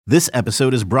This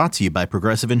episode is brought to you by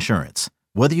Progressive Insurance.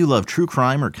 Whether you love true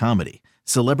crime or comedy,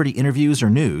 celebrity interviews or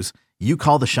news, you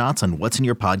call the shots on what's in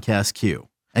your podcast queue.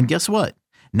 And guess what?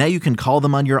 Now you can call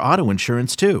them on your auto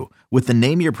insurance too with the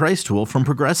Name Your Price tool from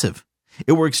Progressive.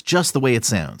 It works just the way it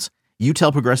sounds. You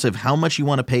tell Progressive how much you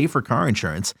want to pay for car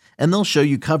insurance, and they'll show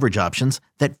you coverage options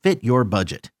that fit your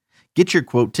budget. Get your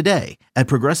quote today at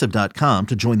Progressive.com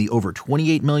to join the over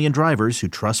 28 million drivers who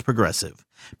trust Progressive.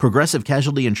 Progressive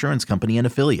Casualty Insurance Company and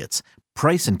Affiliates.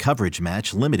 Price and coverage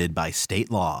match limited by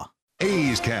state law.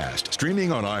 A's Cast,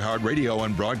 streaming on iHeartRadio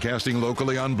and broadcasting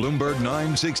locally on Bloomberg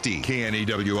 960,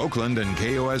 KNEW Oakland, and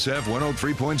KOSF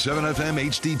 103.7 FM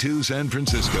HD2 San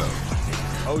Francisco.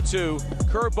 0-2,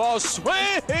 curveball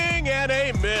swing and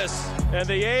a miss. And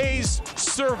the A's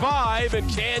survive in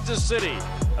Kansas City.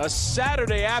 A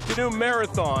Saturday afternoon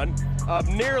marathon of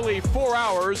nearly 4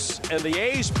 hours, and the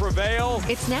A's prevail.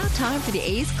 It's now time for the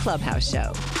A's Clubhouse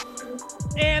Show.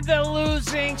 And the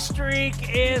losing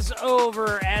streak is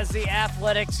over as the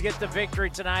Athletics get the victory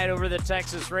tonight over the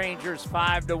Texas Rangers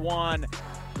 5-1.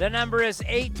 The number is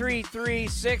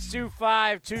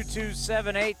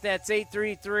 833-625-2278. That's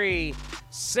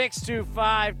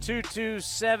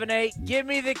 833-625-2278. Give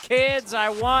me the kids. I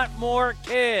want more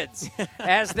kids.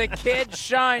 As the kids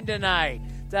shine tonight.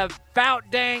 It's about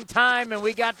dang time, and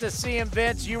we got to see him,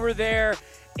 Vince. You were there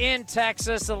in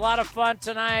Texas. A lot of fun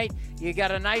tonight. You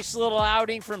got a nice little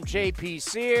outing from J.P.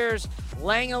 Sears.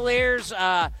 Langoliers,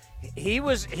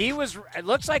 it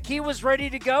looks like he was ready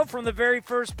to go from the very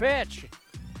first pitch.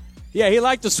 Yeah, he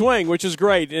liked the swing, which is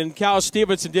great. And Cal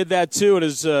Stevenson did that, too, in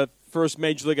his first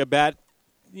Major League at-bat.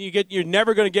 You're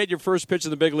never going to get your first pitch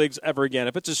in the big leagues ever again.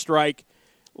 If it's a strike,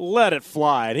 let it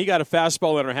fly. And he got a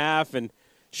fastball in her half, and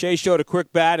Shea showed a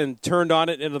quick bat and turned on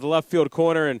it into the left field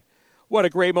corner. And what a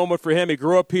great moment for him. He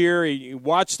grew up here. He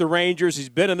watched the Rangers. He's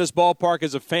been in this ballpark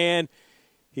as a fan.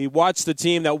 He watched the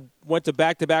team that went to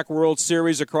back-to-back World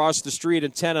Series across the street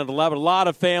in 10 and 11. A lot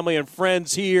of family and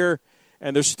friends here.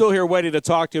 And they're still here waiting to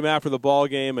talk to him after the ball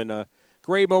game, and a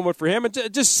great moment for him.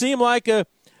 It just seemed like a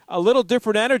little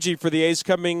different energy for the A's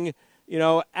coming,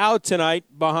 out tonight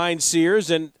behind Sears.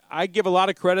 And I give a lot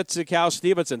of credit to Cal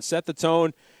Stevenson. Set the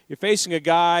tone. You're facing a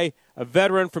guy, a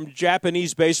veteran from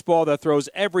Japanese baseball that throws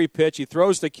every pitch. He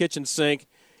throws the kitchen sink.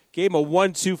 Gave him a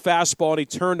 1-2 fastball, and he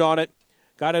turned on it.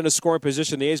 Got in a scoring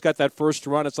position. The A's got that first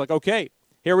run. It's like, okay,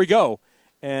 here we go.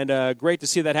 And great to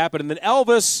see that happen. And then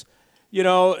Elvis.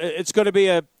 It's going to be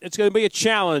a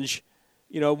challenge,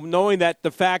 knowing that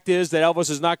the fact is that Elvis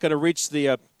is not going to reach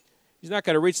the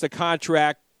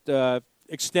contract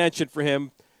extension for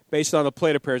him based on the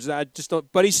plate appearance.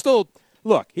 But he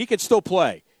can still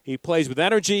play. He plays with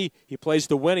energy. He plays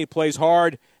to win. He plays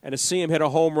hard. And to see him hit a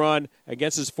home run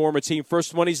against his former team,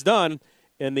 first one he's done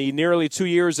in the nearly 2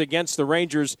 years against the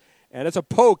Rangers, and it's a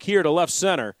poke here to left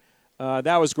center.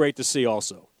 That was great to see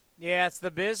also. Yeah, it's the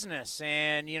business.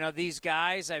 And, these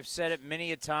guys, I've said it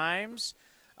many a times,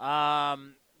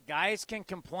 guys can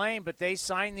complain, but they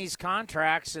sign these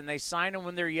contracts, and they sign them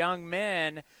when they're young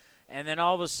men, and then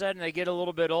all of a sudden they get a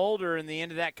little bit older, and the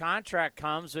end of that contract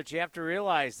comes, but you have to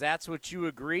realize that's what you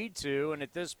agreed to, and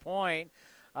at this point,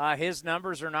 his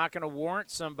numbers are not going to warrant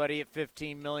somebody at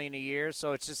 $15 million a year,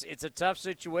 so it's a tough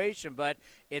situation, but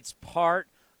it's part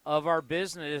of our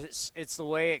business. It's the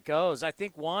way it goes. I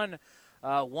think one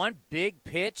big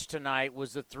pitch tonight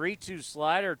was the 3-2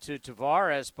 slider to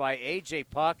Tavares by A.J.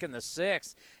 Puck in the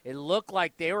sixth. It looked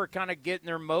like they were kind of getting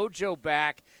their mojo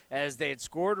back as they had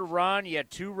scored a run. You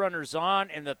had two runners on,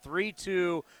 and the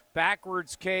 3-2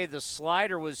 backwards K, the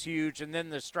slider was huge, and then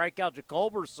the strikeout to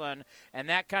Culberson, and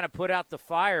that kind of put out the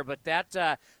fire. But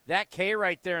that K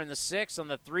right there in the sixth on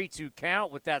the 3-2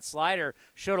 count with that slider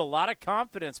showed a lot of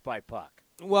confidence by Puck.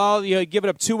 Well, giving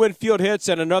up two infield hits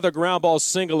and another ground ball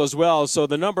single as well, so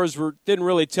the numbers didn't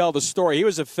really tell the story. He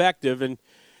was effective, and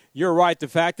you're right, the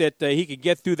fact that he could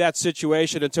get through that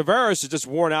situation. And Tavares has just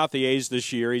worn out the A's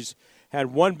this year. He's had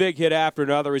one big hit after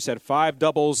another. He's had 5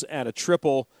 doubles and a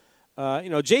triple.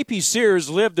 J.P. Sears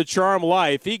lived the charmed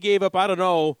life. He gave up,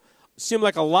 seemed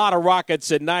like a lot of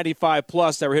rockets at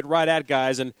 95-plus that were hit right at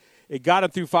guys, and it got him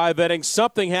through 5 innings.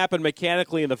 Something happened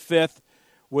mechanically in the 5th.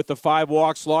 With the 5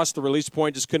 walks, lost the release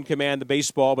point, just couldn't command the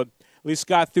baseball, but at least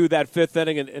got through that 5th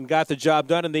inning and got the job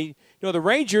done. And the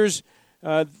Rangers,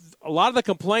 a lot of the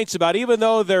complaints about, even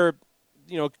though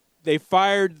they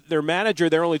fired their manager,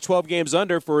 they're only 12 games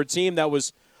under for a team that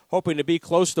was hoping to be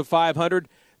close to 500.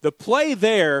 The play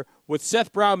there with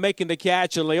Seth Brown making the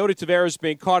catch and Leody Taveras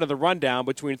being caught in the rundown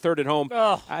between third and home,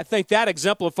 I think that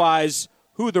exemplifies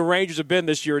who the Rangers have been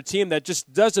this year, a team that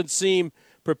just doesn't seem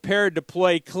prepared to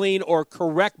play clean or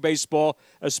correct baseball,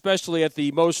 especially at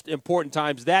the most important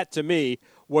times. That, to me,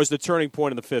 was the turning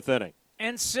point in the fifth inning.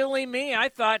 And silly me, I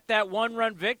thought that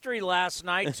one-run victory last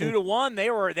night, 2-1,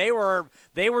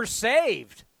 they were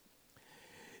saved.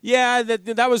 Yeah,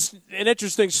 that was an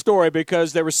interesting story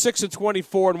because they were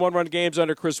 6-24 in one-run games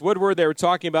under Chris Woodward. They were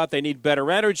talking about they need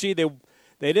better energy.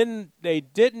 They didn't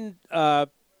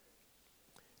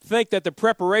think that the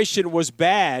preparation was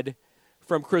bad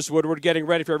from Chris Woodward getting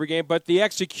ready for every game, but the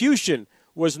execution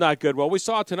was not good. Well, we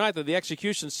saw tonight that the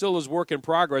execution still is work in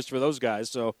progress for those guys.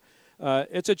 So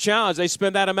it's a challenge. They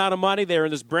spend that amount of money. They're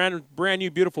in this brand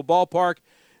new, beautiful ballpark.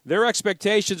 Their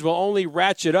expectations will only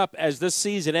ratchet up as this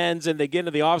season ends and they get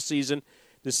into the offseason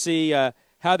to see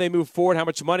how they move forward, how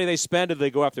much money they spend. Do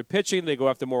they go after pitching? Do they go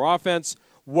after more offense?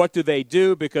 What do they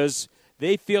do? Because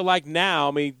they feel like now,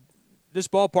 I mean, this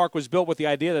ballpark was built with the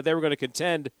idea that they were going to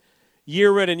contend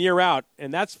year in and year out,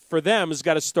 and that's for them has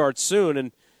got to start soon.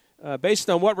 And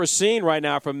based on what we're seeing right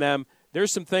now from them,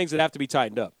 there's some things that have to be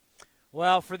tightened up.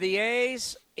 Well, for the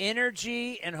A's,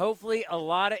 energy and hopefully a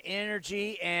lot of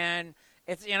energy, and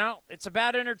it's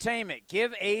about entertainment.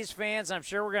 Give A's fans, I'm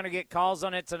sure we're going to get calls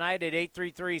on it tonight at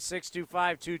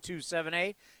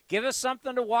 833-625-2278. Give us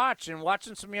something to watch, and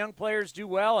watching some young players do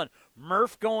well and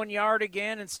Murph going yard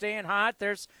again and staying hot.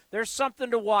 There's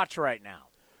something to watch right now.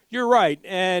 You're right,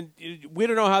 and we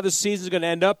don't know how this season is going to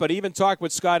end up, but even talked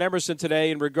with Scott Emerson today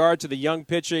in regard to the young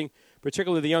pitching,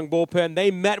 particularly the young bullpen.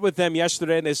 They met with them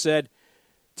yesterday, and they said,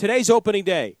 today's opening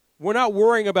day. We're not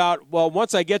worrying about, well,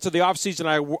 once I get to the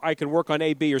offseason, I can work on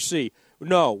A, B, or C.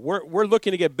 No, we're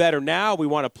looking to get better now. We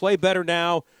want to play better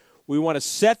now. We want to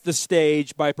set the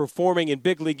stage by performing in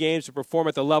big league games to perform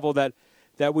at the level that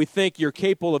we think you're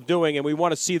capable of doing, and we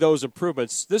want to see those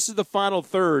improvements. This is the final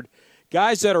third.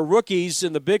 Guys that are rookies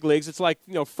in the big leagues, it's like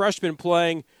freshmen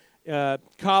playing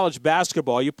college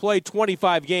basketball. You play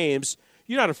 25 games,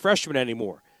 you're not a freshman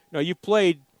anymore. No, you've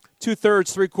played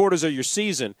 2/3, 3/4 of your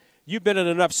season. You've been in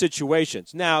enough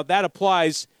situations. Now, that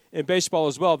applies in baseball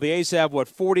as well. The A's have,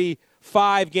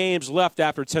 45 games left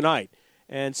after tonight.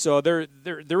 And so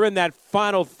they're in that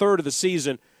final third of the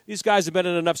season. These guys have been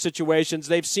in enough situations.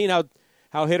 They've seen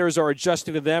how hitters are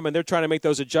adjusting to them, and they're trying to make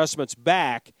those adjustments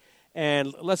back.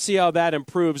 And let's see how that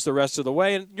improves the rest of the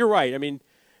way. And you're right. I mean,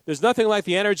 there's nothing like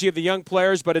the energy of the young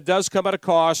players, but it does come at a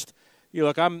cost.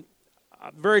 Look, I'm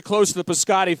very close to the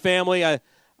Piscotti family.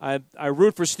 I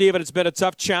root for Steven. It's been a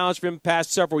tough challenge for him the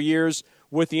past several years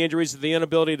with the injuries and the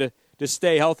inability to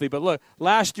stay healthy. But look,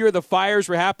 last year the fires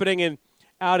were happening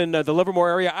out in the Livermore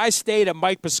area. I stayed at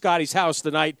Mike Piscotti's house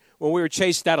the night when we were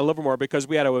chased out of Livermore because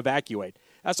we had to evacuate.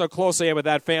 That's how close I am with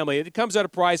that family. It comes at a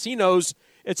price. He knows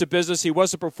it's a business. He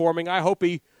wasn't performing. I hope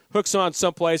he hooks on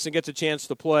someplace and gets a chance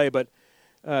to play. But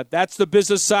that's the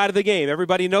business side of the game.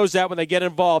 Everybody knows that when they get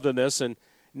involved in this. And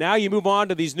now you move on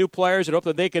to these new players and hope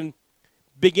that they can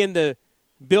begin to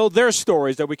build their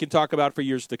stories that we can talk about for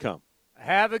years to come.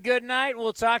 Have a good night.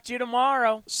 We'll talk to you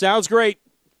tomorrow. Sounds great.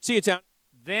 See you, Town.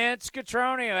 Vince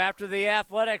Cotroneo, after the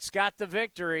Athletics got the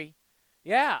victory.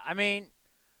 Yeah, I mean,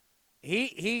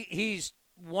 he's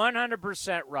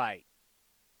 100% right.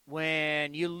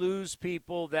 When you lose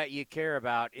people that you care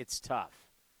about, it's tough.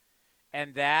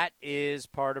 And that is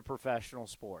part of professional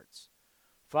sports.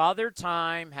 Father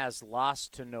Time has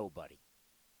lost to nobody.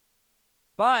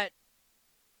 But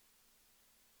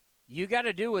you got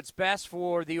to do what's best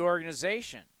for the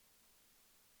organization.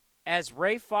 As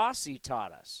Ray Fosse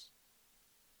taught us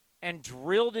and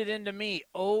drilled it into me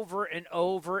over and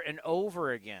over and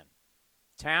over again.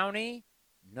 Townie,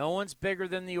 no one's bigger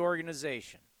than the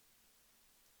organization.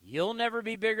 You'll never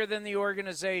be bigger than the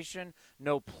organization.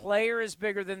 No player is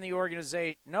bigger than the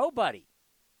organization. Nobody.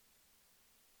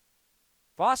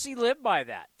 Fosse lived by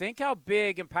that. Think how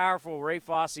big and powerful Ray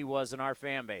Fosse was in our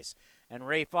fan base. And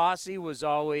Ray Fosse was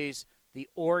always the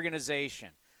organization,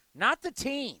 not the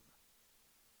team.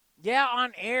 Yeah,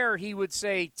 on air he would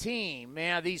say team.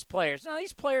 Man, these players. No,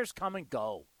 these players come and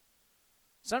go.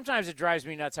 Sometimes it drives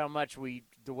me nuts how much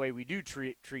the way we do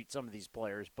treat some of these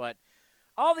players, but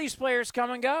all these players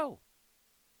come and go.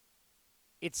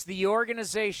 It's the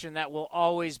organization that will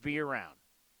always be around,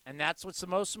 and that's what's the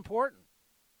most important.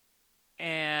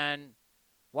 And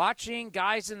watching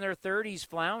guys in their 30s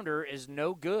flounder is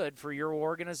no good for your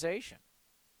organization.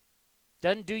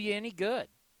 Doesn't do you any good.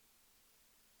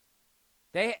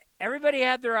 Everybody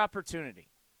had their opportunity.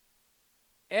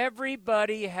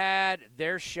 Everybody had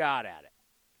their shot at it.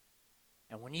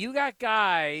 And when you got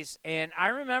guys, and I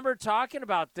remember talking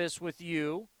about this with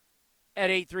you at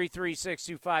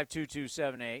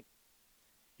 833-625-2278,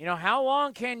 how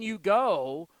long can you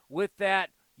go with that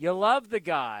You love the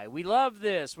guy. We love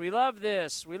this. We love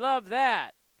this. We love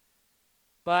that.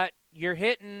 But you're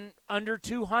hitting under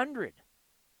 200.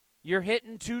 You're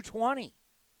hitting 220.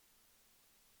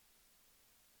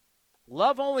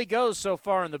 Love only goes so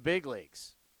far in the big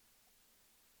leagues.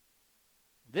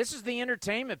 This is the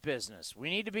entertainment business.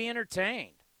 We need to be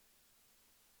entertained.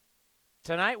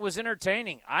 Tonight was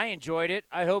entertaining. I enjoyed it.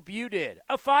 I hope you did.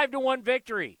 A 5-1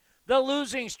 victory. The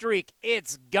losing streak,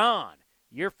 it's gone.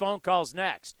 Your phone call's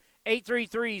next.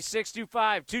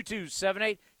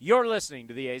 833-625-2278. You're listening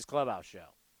to the A's Clubhouse Show.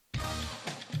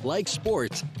 Like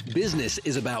sports, business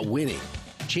is about winning.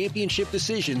 Championship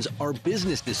decisions are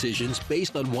business decisions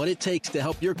based on what it takes to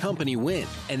help your company win.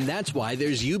 And that's why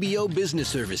there's UBO Business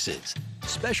Services,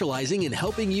 specializing in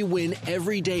helping you win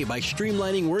every day by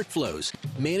streamlining workflows,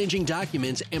 managing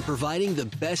documents, and providing the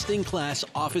best-in-class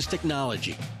office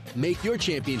technology. Make your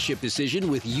championship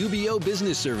decision with UBO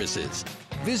Business Services.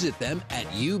 Visit them at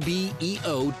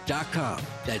ubeo.com.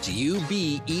 That's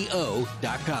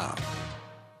ubeo.com.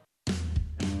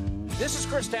 This is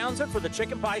Chris Townsend for the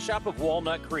Chicken Pie Shop of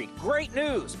Walnut Creek. Great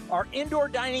news! Our indoor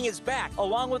dining is back,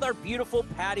 along with our beautiful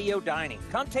patio dining.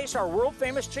 Come taste our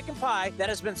world-famous chicken pie that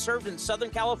has been served in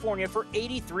Southern California for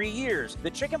 83 years.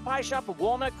 The Chicken Pie Shop of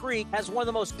Walnut Creek has one of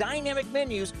the most dynamic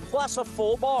menus, plus a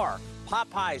full bar. Pot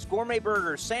pies, gourmet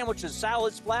burgers, sandwiches,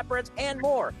 salads, flatbreads, and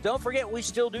more. Don't forget, we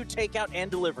still do takeout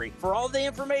and delivery. For all the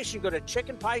information, go to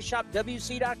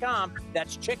chickenpieshopwc.com.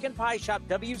 That's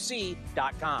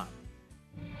chickenpieshopwc.com.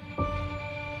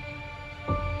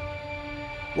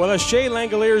 Well, as Shea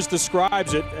Langoliers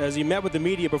describes it, as he met with the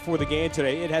media before the game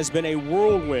today, it has been a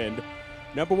whirlwind.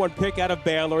 Number one pick out of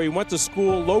Baylor. He went to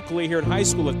school locally here in high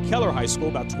school at Keller High School,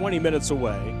 about 20 minutes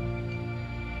away.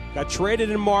 Got traded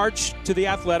in March to the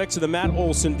Athletics to the Matt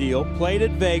Olson deal. Played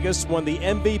at Vegas, won the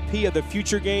MVP of the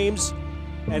Future Games,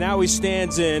 and now he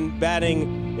stands in,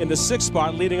 batting in the sixth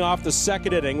spot, leading off the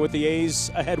second inning with the A's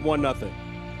ahead 1-0.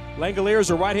 Langoliers,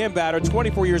 a right-hand batter,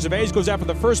 24 years of age, goes after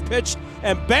the first pitch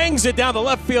and bangs it down the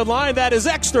left field line. That is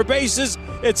extra bases.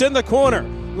 It's in the corner.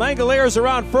 Langoliers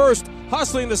around first,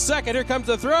 hustling the second. Here comes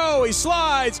the throw. He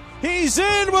slides. He's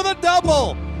in with a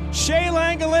double. Shea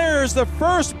Langoliers, the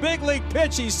first big league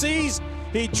pitch he sees.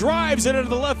 He drives it into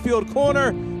the left field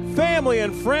corner. Family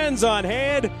and friends on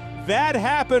hand. That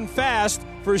happened fast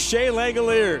for Shea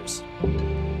Langoliers.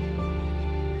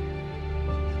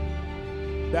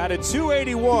 Batted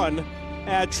 .281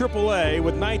 at AAA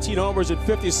with 19 homers and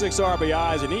 56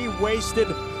 RBIs, and he wasted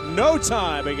no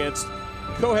time against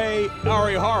Kohei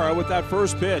Arihara with that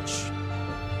first pitch.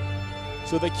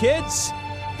 So the kids,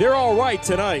 they're all right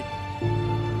tonight,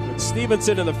 with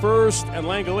Stevenson in the first and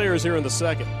Langoliers here in the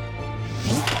second.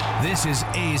 This is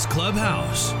A's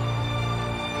Clubhouse.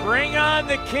 Bring on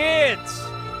the kids.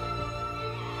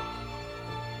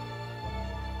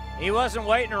 He wasn't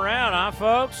waiting around, huh,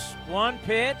 folks? One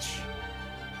pitch.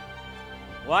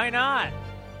 Why not?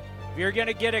 If you're going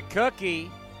to get a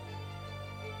cookie,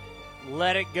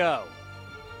 let it go.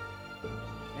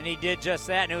 And he did just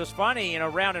that. And it was funny,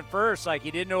 rounding first, like he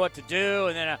didn't know what to do.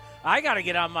 And then I got to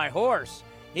get on my horse.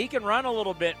 He can run a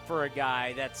little bit for a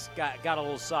guy that's got a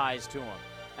little size to him.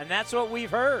 And that's what we've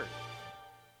heard.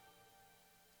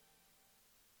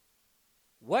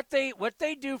 What they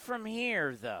do from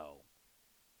here, though,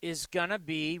 is going to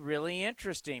be really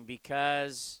interesting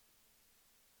because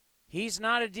he's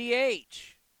not a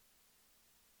DH.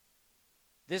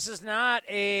 This is not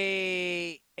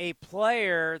a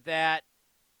player that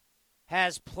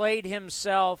has played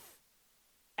himself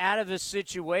out of a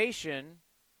situation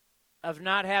of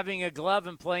not having a glove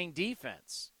and playing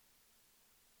defense.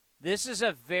 This is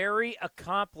a very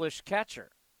accomplished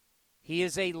catcher. He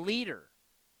is a leader.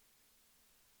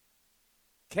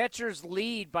 Catchers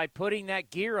lead by putting that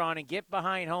gear on and get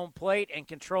behind home plate and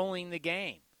controlling the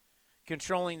game.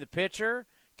 Controlling the pitcher,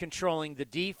 controlling the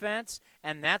defense,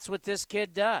 and that's what this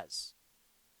kid does.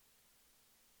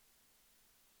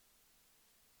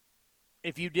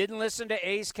 If you didn't listen to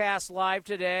A's Cast Live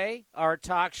today, our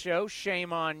talk show,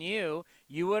 shame on you,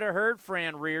 you would have heard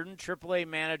Fran Reardon, AAA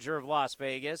manager of Las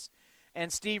Vegas,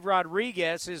 and Steve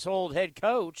Rodriguez, his old head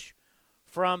coach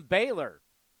from Baylor.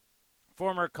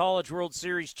 Former College World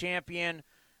Series champion,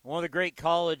 one of the great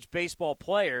college baseball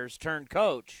players turned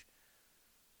coach,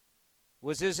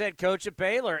 was his head coach at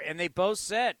Baylor. And they both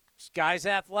said, this guy's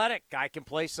athletic, guy can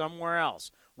play somewhere else.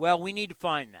 Well, we need to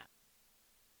find that.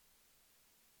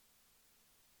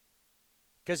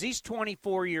 Because he's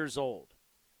 24 years old.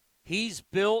 He's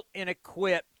built and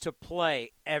equipped to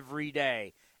play every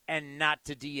day and not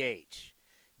to DH.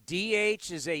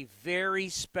 DH is a very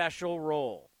special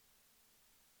role.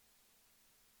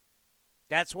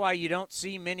 That's why you don't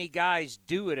see many guys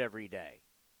do it every day.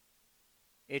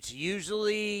 It's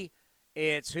usually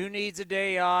who needs a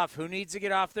day off, who needs to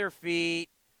get off their feet,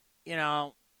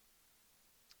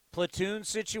 platoon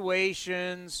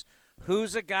situations,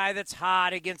 who's a guy that's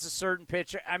hot against a certain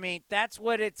pitcher. I mean, that's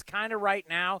what it's kind of right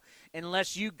now,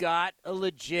 unless you got a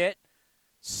legit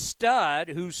stud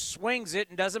who swings it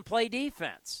and doesn't play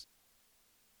defense.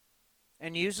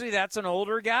 And usually that's an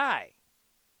older guy.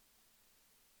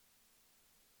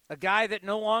 A guy that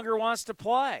no longer wants to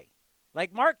play.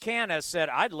 Like Mark Canha said,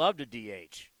 I'd love to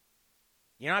DH.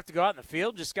 You don't have to go out in the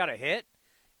field, just got to hit.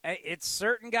 It's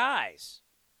certain guys.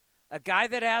 A guy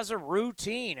that has a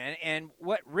routine. And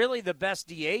what really the best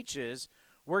DHs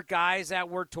were guys that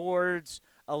were towards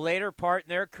a later part in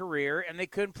their career and they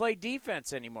couldn't play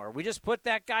defense anymore. We just put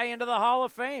that guy into the Hall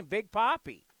of Fame, Big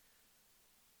Papi.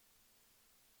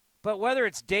 But whether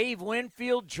it's Dave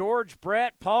Winfield, George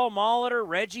Brett, Paul Molitor,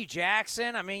 Reggie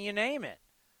Jackson, I mean, you name it.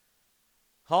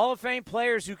 Hall of Fame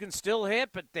players who can still hit,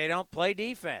 but they don't play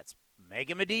defense. Make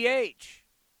him a DH.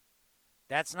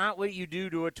 That's not what you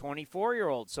do to a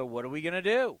 24-year-old. So what are we going to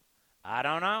do? I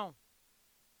don't know.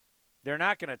 They're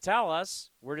not going to tell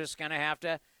us. We're just going to have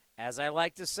to, as I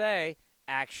like to say,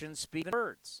 action speak the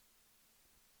words.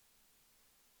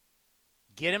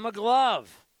 Get him a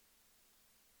glove.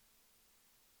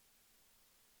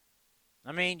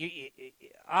 I mean,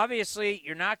 obviously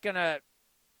you're not going to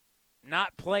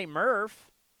not play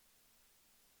Murph.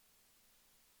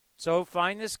 So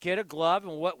find this kid a glove,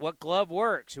 and what glove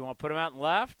works? You want to put him out in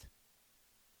left?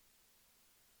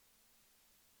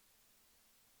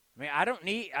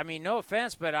 I mean, no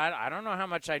offense, but I don't know how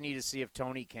much I need to see of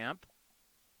Tony Kemp.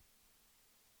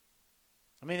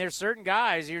 I mean, there's certain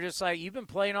guys, you're just like, you've been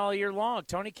playing all year long.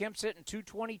 Tony Kemp's hitting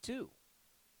 .222.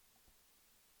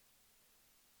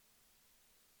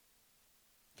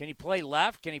 Can he play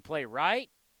left? Can he play right?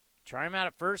 Try him out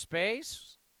at first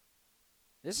base.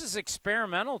 This is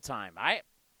experimental time.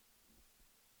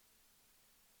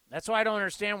 That's why I don't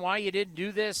understand why you didn't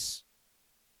do this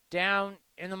down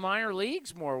in the minor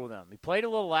leagues more with him. He played a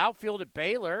little outfield at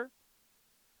Baylor.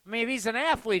 I mean, if he's an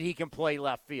athlete, he can play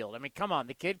left field. I mean, come on.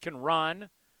 The kid can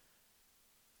run.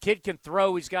 Kid can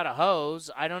throw. He's got a hose.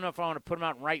 I don't know if I want to put him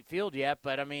out in right field yet,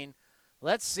 but, I mean,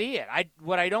 let's see it.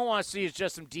 What I don't want to see is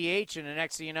just some DH, and the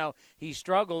next thing you know, he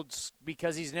struggled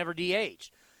because he's never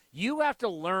DH'd. You have to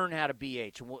learn how to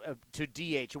DH.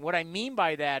 And what I mean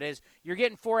by that is you're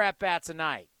getting 4 at-bats a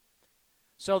night.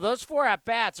 So those 4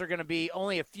 at-bats are going to be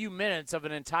only a few minutes of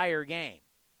an entire game.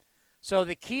 So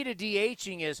the key to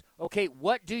DHing is, okay,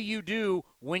 what do you do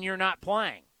when you're not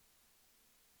playing?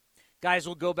 Guys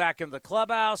will go back in the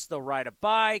clubhouse. They'll ride a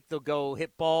bike. They'll go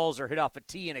hit balls or hit off a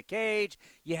tee in a cage.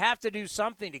 You have to do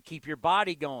something to keep your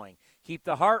body going, keep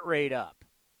the heart rate up.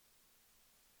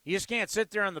 You just can't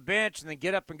sit there on the bench and then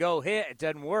get up and go hit. It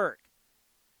doesn't work.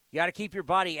 You got to keep your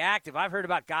body active. I've heard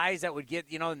about guys that would get,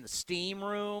 in the steam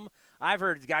room. I've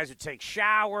heard guys would take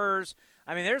showers.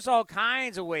 I mean, there's all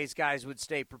kinds of ways guys would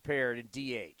stay prepared in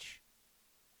DH.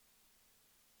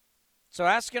 So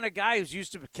asking a guy who's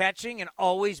used to catching and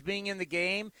always being in the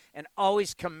game and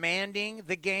always commanding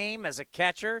the game as a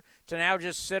catcher to now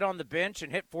just sit on the bench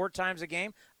and hit 4 times a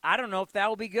game, I don't know if that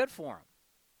will be good for him.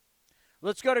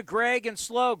 Let's go to Greg and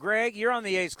Slow. Greg, you're on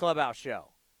the A's Clubhouse show.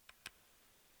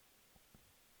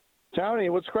 Tony,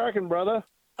 what's cracking, brother?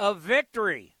 A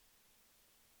victory.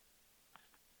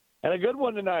 And a good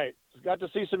one tonight. Got to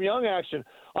see some young action.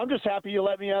 I'm just happy you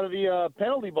let me out of the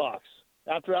penalty box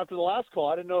after the last call.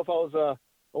 I didn't know if I was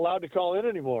allowed to call in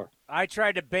anymore. I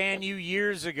tried to ban you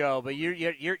years ago, but you're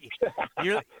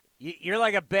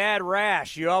like a bad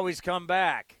rash. You always come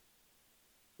back.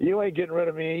 You ain't getting rid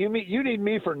of me. You need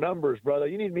me for numbers, brother.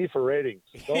 You need me for ratings.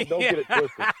 Don't get it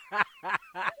twisted.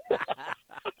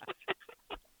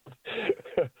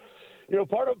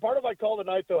 Part of my call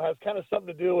tonight though has kind of something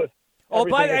to do with. Oh,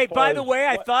 by the way,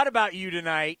 I thought about you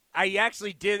tonight. I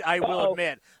actually did. I will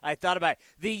admit, I thought about it.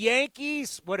 The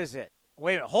Yankees. What is it?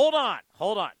 Wait a minute. Hold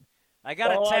on. I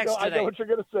got a text today. I know what you're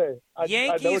going to say.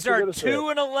 Yankees are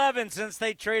 2-11 since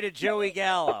they traded Joey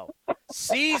Gallo.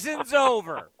 Season's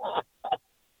over.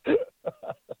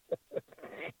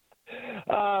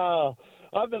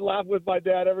 I've been laughing with my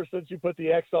dad ever since you put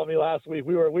the X on me last week.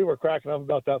 We were cracking up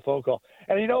about that phone call.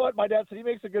 And you know what? My dad said he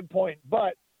makes a good point.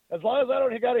 But as long as I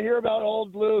don't got to hear about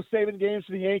Old Blue saving games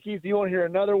for the Yankees, you won't hear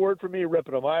another word from me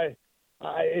ripping him.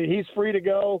 He's free to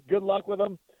go. Good luck with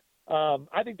him.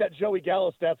 I think that Joey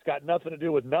Gallo stat's got nothing to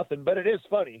do with nothing, but it is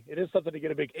funny. It is something to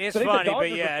get a big. It's funny,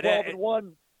 but yeah,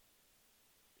 12-1.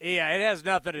 Yeah, it has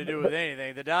nothing to do with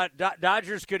anything. The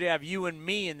Dodgers could have you and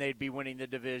me, and they'd be winning the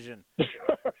division.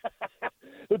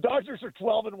 The Dodgers are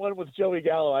 12-1 with Joey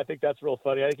Gallo. I think that's real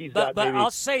funny. I think he's got. But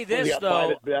I'll say this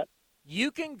though: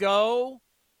 you can go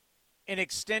an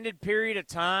extended period of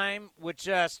time with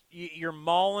just you're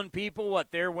mauling people.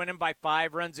 What they're winning by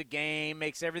 5 runs a game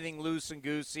makes everything loose and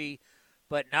goosey.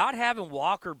 But not having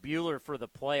Walker Buehler for the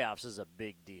playoffs is a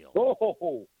big deal.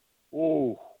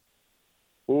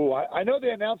 I know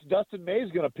they announced Dustin May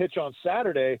is going to pitch on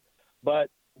Saturday, but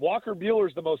Walker Buehler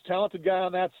is the most talented guy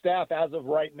on that staff as of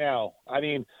right now. I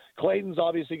mean, Clayton's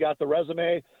obviously got the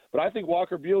resume, but I think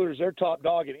Walker Buehler is their top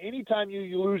dog. And anytime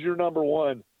you lose your number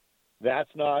one, that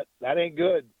ain't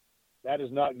good. That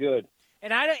is not good.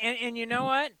 And you know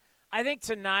what? I think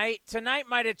tonight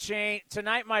might have changed.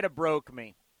 Tonight might have broke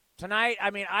me. Tonight, I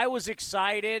mean, I was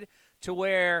excited to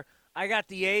where I got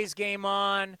the A's game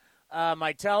on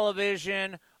my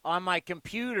television, on my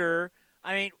computer.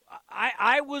 I mean,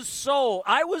 I was sold.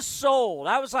 I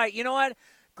was like, you know what,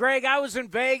 Greg, I was in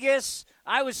Vegas.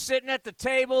 I was sitting at the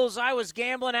tables. I was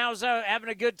gambling. I was having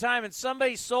a good time. And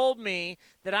somebody sold me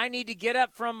that I need to get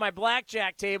up from my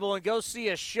blackjack table and go see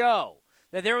a show.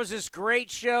 That there was this great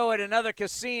show at another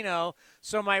casino.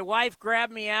 So my wife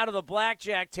grabbed me out of the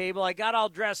blackjack table. I got all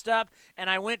dressed up, and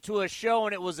I went to a show,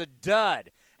 and it was a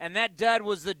dud. And that dud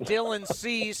was the Dylan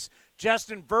Cease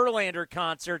Justin Verlander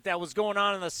concert that was going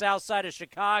on the south side of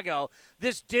Chicago.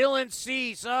 This Dylan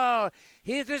Cease,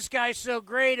 this guy's so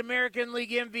great, American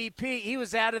League MVP. He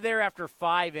was out of there after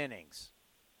 5 innings.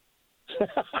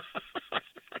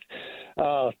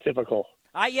 Oh, typical.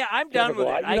 I'm done with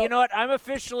it. You know what? I'm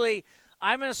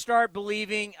going to start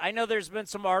believing. I know there's been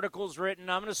some articles written.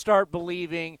 I'm going to start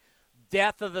believing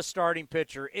death of the starting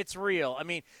pitcher. It's real. I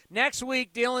mean, next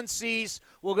week, Dylan Cease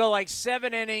will go like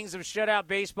 7 innings of shutout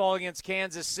baseball against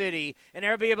Kansas City, and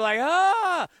everybody will be like,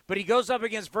 ah! But he goes up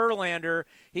against Verlander.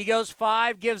 He goes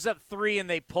 5, gives up 3, and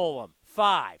they pull him.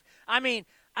 5. I mean,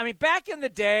 back in the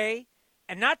day,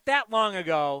 and not that long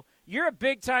ago, you're a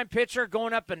big-time pitcher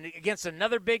going up against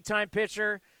another big-time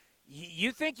pitcher.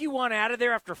 You think you want out of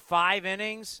there after 5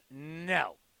 innings?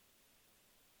 No.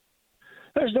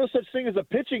 There's no such thing as a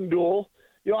pitching duel.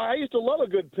 You know, I used to love a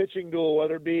good pitching duel,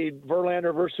 whether it be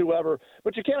Verlander versus whoever.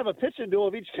 But you can't have a pitching duel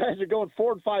if each guys are going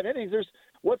 4 and 5 innings. There's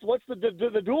what's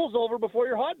the duel's over before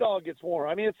your hot dog gets warm.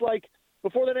 I mean, it's like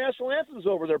before the national anthem's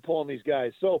over, they're pulling these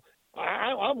guys. So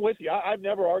I'm with you. I've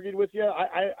never argued with you.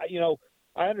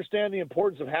 I understand the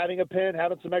importance of having a pen,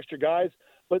 having some extra guys,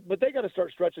 but they got to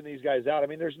start stretching these guys out. I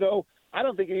mean, I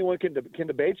don't think anyone can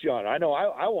debate you on it. I know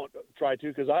I won't try to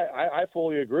because I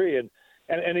fully agree. And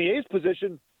the A's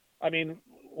position, I mean,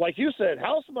 like you said,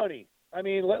 house money. I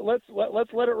mean, let's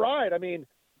let it ride. I mean,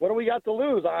 what do we got to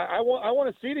lose? I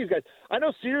want to see these guys. I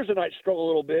know Sears tonight struggled a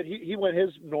little bit. He went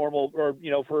his normal, or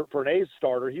for an A's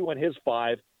starter, he went his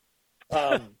 5.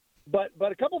 But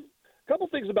a couple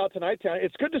things about tonight.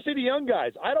 It's good to see the young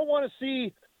guys. I don't want to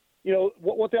see,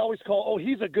 what they always call,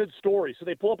 he's a good story. So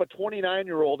they pull up a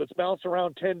 29-year-old that's bounced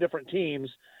around 10 different teams,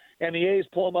 and the A's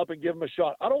pull him up and give him a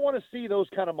shot. I don't want to see those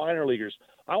kind of minor leaguers.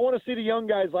 I want to see the young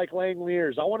guys like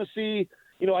Langeliers. I want to see,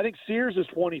 I think Sears is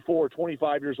 24,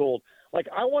 25 years old. Like,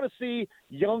 I want to see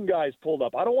young guys pulled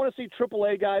up. I don't want to see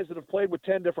AAA guys that have played with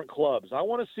 10 different clubs. I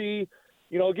want to see,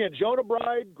 again, Jonah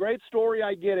Bride, great story,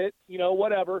 I get it,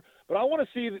 whatever. But I want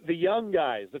to see the young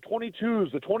guys, the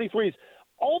 22s, the 23s.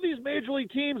 All these major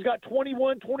league teams got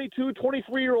 21, 22,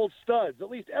 23-year-old studs. At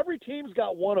least every team's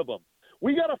got one of them.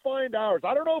 We got to find ours.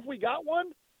 I don't know if we got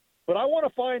one, but I want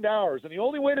to find ours. And the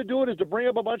only way to do it is to bring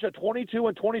up a bunch of 22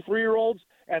 and 23-year-olds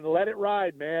and let it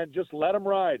ride, man. Just let them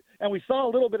ride. And we saw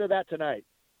a little bit of that tonight.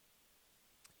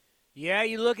 Yeah,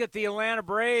 you look at the Atlanta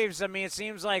Braves. I mean, it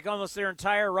seems like almost their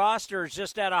entire roster is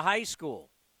just out of high school.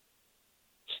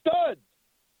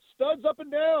 Studs up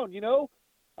and down,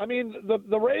 I mean,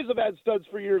 the Rays have had studs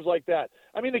for years like that.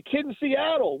 I mean, the kid in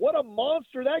Seattle, what a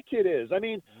monster that kid is. I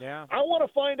mean, yeah. I want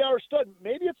to find our stud.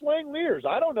 Maybe it's Langeliers.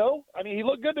 I don't know. I mean, he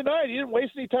looked good tonight. He didn't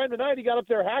waste any time tonight. He got up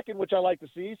there hacking, which I like to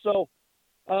see. So,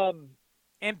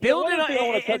 and building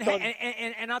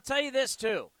and I'll tell you this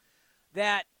too,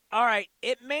 that all right,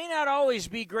 it may not always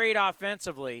be great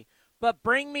offensively, but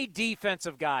bring me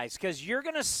defensive guys, because you're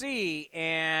going to see,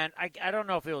 and I don't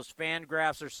know if it was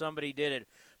Fangraphs or somebody did it,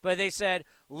 but they said,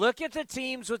 look at the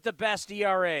teams with the best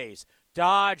ERAs.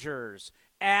 Dodgers,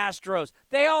 Astros.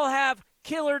 They all have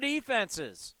killer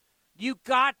defenses. You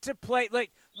got to play.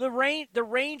 Like, the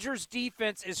Rangers'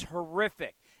 defense is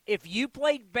horrific. If you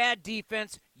play bad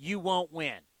defense, you won't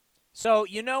win. So,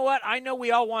 you know what? I know we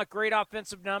all want great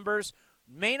offensive numbers.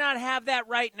 May not have that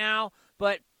right now,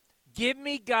 but give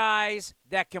me guys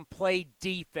that can play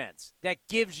defense. That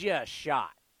gives you a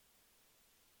shot.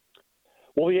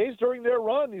 Well, the A's during their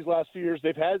run these last few years,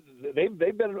 they've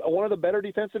been one of the better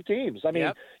defensive teams. I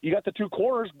mean, You got the two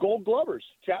corners, Gold Glovers,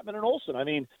 Chapman and Olsen. I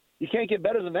mean, you can't get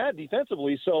better than that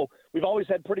defensively. So we've always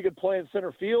had pretty good play in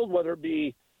center field, whether it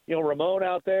be Ramon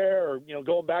out there or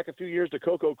going back a few years to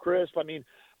Coco Crisp. I mean,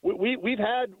 we've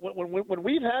had when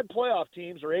we've had playoff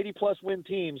teams or 80+ win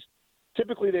teams.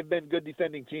 Typically, they've been good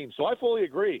defending teams. So I fully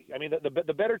agree. I mean,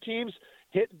 the better teams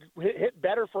hit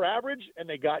better for average, and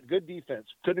they got good defense.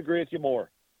 Couldn't agree with you more.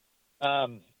 But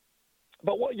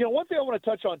one thing I want to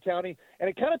touch on, Townie, and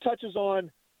it kind of touches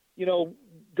on,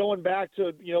 going back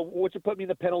to, what you put me in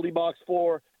the penalty box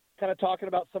for, kind of talking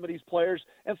about some of these players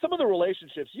and some of the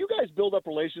relationships. You guys build up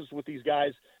relations with these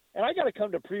guys, and I got to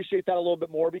come to appreciate that a little bit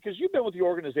more because you've been with the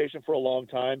organization for a long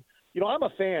time. I'm a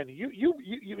fan.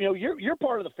 You're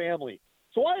part of the family,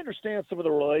 so I understand some of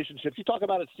the relationships. You talk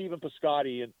about it, Stephen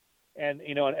Piscotty, and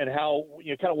how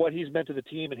kind of what he's meant to the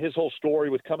team and his whole story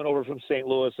with coming over from St.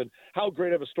 Louis and how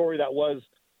great of a story that was.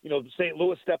 St.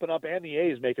 Louis stepping up and the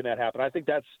A's making that happen. I think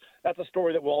that's a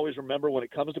story that we'll always remember when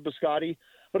it comes to Piscotty.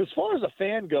 But as far as a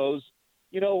fan goes,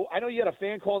 I know you had a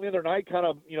fan calling the other night, kind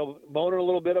of moaning a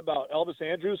little bit about Elvis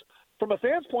Andrus. From a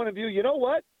fan's point of view, you know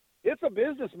what? It's a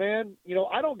business, man.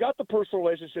 I don't got the personal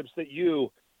relationships that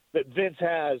Vince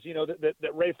has,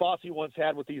 that Ray Fosse once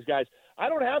had with these guys. I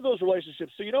don't have those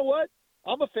relationships. So you know what?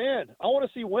 I'm a fan. I want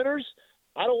to see winners.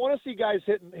 I don't want to see guys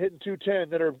hitting 210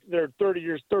 that are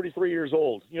 33 years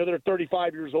old, that are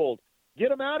 35 years old. Get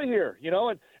them out of here,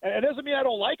 and it doesn't mean I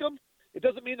don't like them. It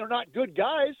doesn't mean they're not good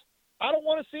guys. I don't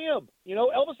want to see them.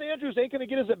 Elvis Andrus ain't going to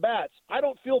get his at-bats. I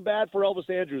don't feel bad for Elvis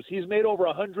Andrus. He's made over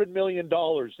 $100 million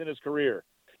in his career.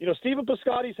 Stephen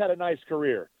Piscotty's had a nice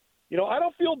career. I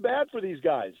don't feel bad for these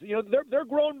guys. They're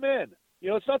grown men.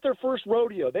 It's not their first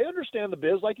rodeo. They understand the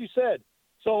biz, like you said.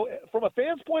 So from a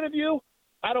fan's point of view,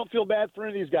 I don't feel bad for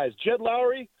any of these guys. Jed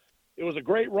Lowry, it was a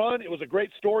great run. It was a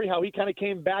great story how he kind of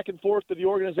came back and forth to the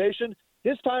organization.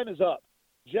 His time is up.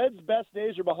 Jed's best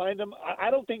days are behind him.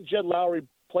 I don't think Jed Lowry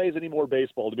plays any more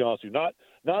baseball, to be honest with you.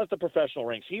 Not at the professional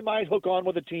ranks. He might hook on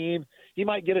with a team. He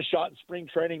might get a shot in spring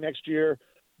training next year.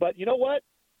 But you know what?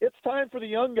 It's time for the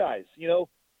young guys.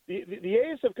 The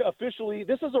A's have officially –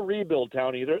 this is a rebuild,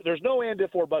 Townie. There's no and,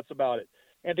 if, or buts about it.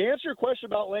 And to answer your question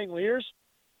about Langeliers,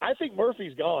 I think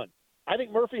Murphy's gone. I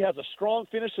think Murphy has a strong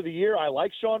finish to the year. I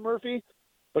like Sean Murphy.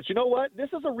 But you know what? This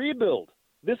is a rebuild.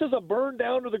 This is a burn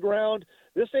down to the ground.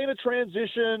 This ain't a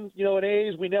transition, an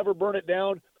A's, we never burn it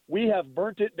down. We have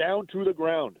burnt it down to the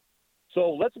ground. So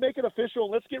let's make it official.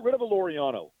 Let's get rid of a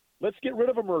Laureano. Let's get rid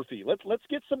of a Murphy. Let's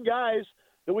get some guys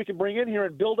that we can bring in here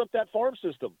and build up that farm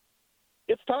system.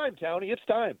 It's time, Townie. It's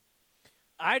time.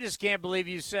 I just can't believe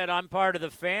you said I'm part of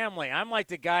the family. I'm like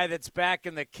the guy that's back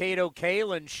in the Cato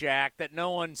Kalin shack that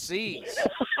no one sees.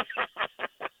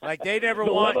 Like they never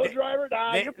want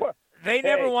they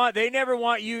never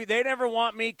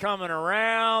want me coming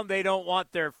around. They don't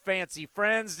want their fancy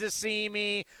friends to see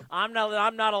me. I'm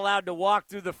not allowed to walk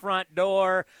through the front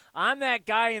door. I'm that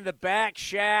guy in the back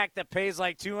shack that pays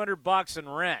like $200 in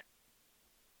rent.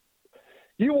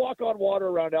 You walk on water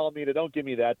around Alameda. Don't give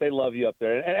me that. They love you up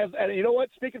there. And you know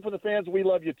what? Speaking for the fans, we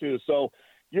love you too. So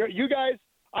you guys,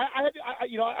 I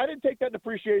didn't take that in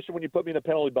appreciation when you put me in the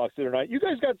penalty box the other night. You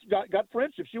guys got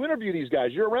friendships. You interview these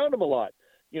guys. You're around them a lot.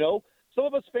 Some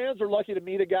of us fans are lucky to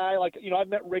meet a guy. Like, I've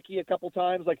met Ricky a couple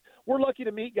times. Like, we're lucky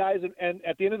to meet guys. And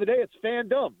at the end of the day, it's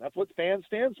fandom. That's what fan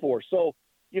stands for. So,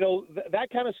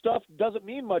 that kind of stuff doesn't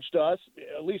mean much to us,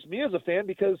 at least me as a fan,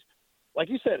 because – like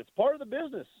you said, it's part of the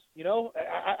business.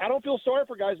 I don't feel sorry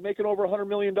for guys making over $100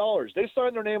 million. They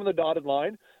signed their name on the dotted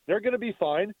line. They're going to be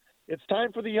fine. It's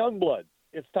time for the young blood.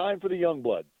 It's time for the young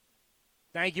blood.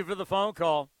 Thank you for the phone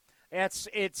call.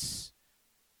 It's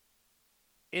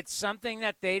something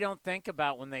that they don't think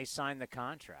about when they sign the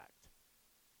contract.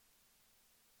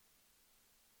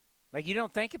 Like, you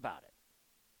don't think about it.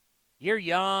 You're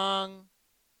young.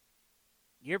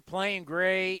 You're playing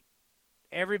great.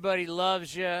 Everybody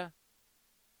loves you.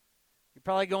 You're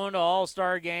probably going to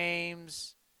all-star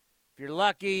games. If you're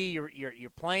lucky, you're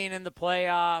playing in the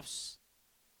playoffs.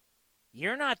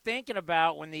 You're not thinking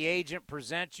about when the agent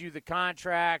presents you the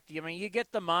contract. I mean, you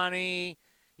get the money.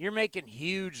 You're making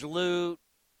huge loot.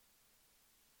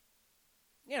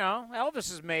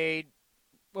 Elvis has made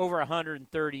over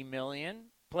 $130 million,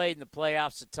 played in the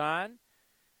playoffs a ton.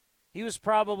 He was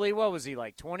probably, what was he,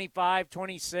 like 25,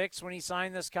 26 when he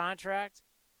signed this contract?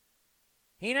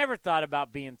 He never thought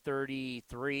about being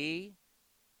 33.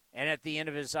 And at the end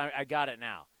of his, I got it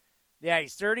now. Yeah,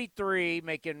 he's 33,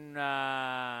 making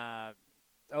over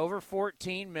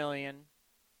 $14 million.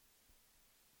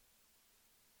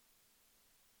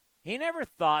 He never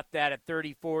thought that at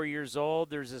 34 years old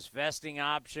there's this vesting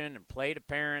option and plate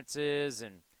appearances,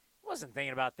 and he wasn't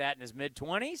thinking about that in his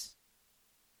mid-20s,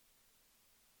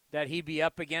 that he'd be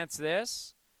up against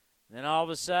this. And then all of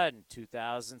a sudden,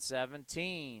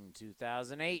 2017,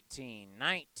 2018,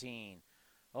 19,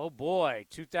 oh boy,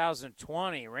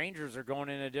 2020, Rangers are going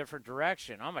in a different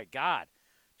direction. Oh my God,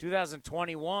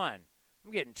 2021,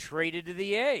 I'm getting traded to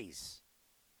the A's.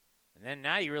 And then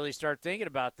now you really start thinking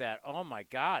about that. Oh, my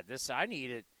God, I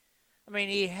needed. I mean,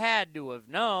 he had to have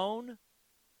known.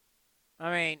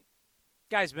 I mean,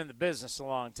 guy's been in the business a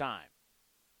long time.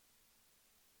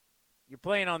 You're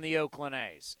playing on the Oakland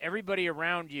A's. Everybody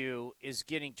around you is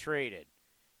getting traded.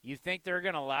 You think they're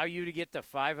going to allow you to get to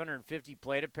 550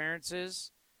 plate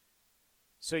appearances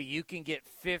so you can get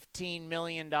 $15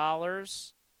 million?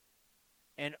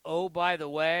 And, oh, by the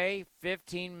way,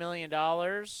 $15 million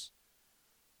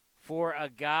for a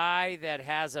guy that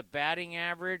has a batting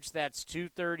average that's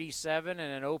 .237 and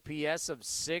an OPS of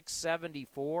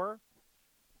 .674?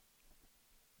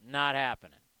 Not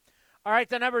happening. All right,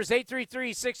 the number is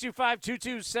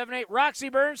 833-625-2278. Roxy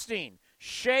Bernstein,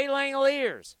 Shea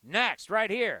Langoliers, next, right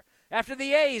here. After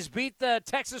the A's beat the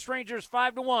Texas Rangers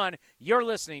 5-1, you're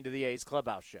listening to the A's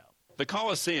Clubhouse Show. The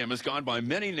Coliseum has gone by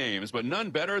many names, but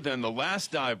none better than the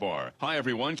Last Dive Bar. Hi,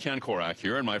 everyone. Ken Korak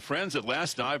here, and my friends at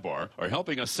Last Dive Bar are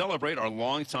helping us celebrate our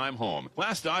longtime home.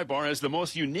 Last Dive Bar has the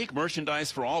most unique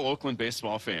merchandise for all Oakland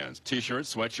baseball fans.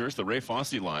 T-shirts, sweatshirts, the Ray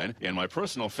Fosse line, and my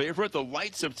personal favorite, the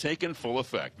lights have taken full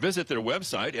effect. Visit their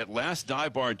website at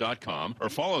lastdivebar.com or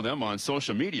follow them on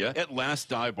social media at Last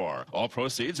Dive Bar. All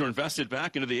proceeds are invested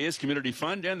back into the A's Community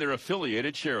Fund and their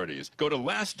affiliated charities. Go to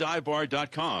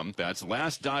lastdivebar.com. That's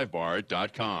lastdivebar.com.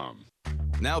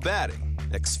 Now batting,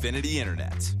 Xfinity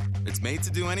Internet. It's made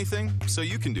to do anything, so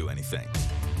you can do anything.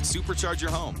 Supercharge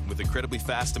your home with incredibly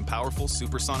fast and powerful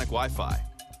supersonic Wi-Fi.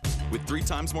 With 3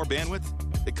 times more bandwidth,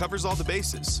 it covers all the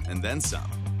bases, and then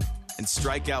some. And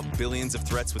strike out billions of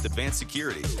threats with advanced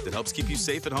security that helps keep you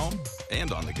safe at home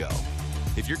and on the go.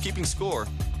 If you're keeping score,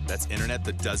 that's internet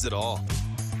that does it all.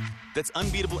 That's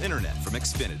unbeatable internet from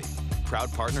Xfinity,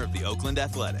 proud partner of the Oakland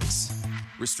Athletics.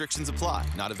 Restrictions apply.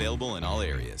 Not available in all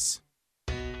areas.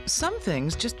 Some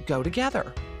things just go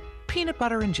together. Peanut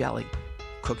butter and jelly,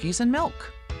 cookies and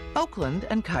milk, Oakland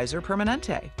and Kaiser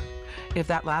Permanente. If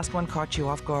that last one caught you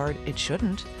off guard, it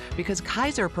shouldn't, because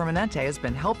Kaiser Permanente has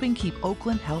been helping keep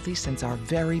Oakland healthy since our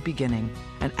very beginning.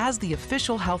 And as the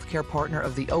official healthcare partner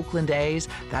of the Oakland A's,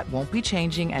 that won't be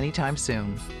changing anytime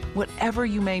soon. Whatever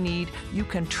you may need, you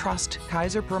can trust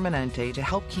Kaiser Permanente to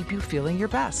help keep you feeling your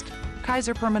best.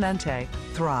 Kaiser Permanente.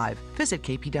 Thrive. Visit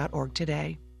kp.org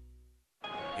today.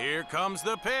 Here comes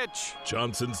the pitch.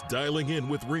 Johnson's dialing in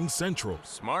with Ring Central.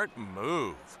 Smart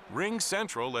move. Ring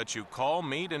Central lets you call,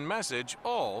 meet, and message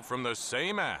all from the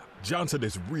same app. Johnson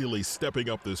is really stepping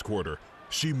up this quarter.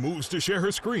 She moves to share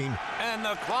her screen. And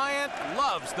the client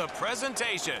loves the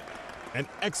presentation. An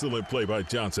excellent play by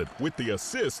Johnson with the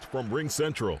assist from Ring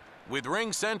Central. With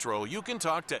Ring Central, you can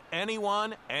talk to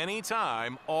anyone,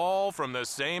 anytime, all from the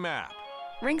same app.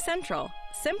 Ring Central.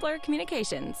 Simpler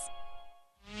communications.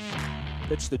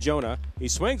 Pitch to Jonah. He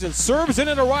swings and serves it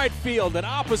into right field. An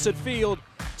opposite field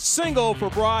single for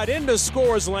Broad. Into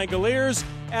scores Langoliers,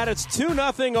 and it's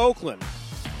 2-0 Oakland.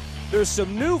 There's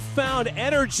some newfound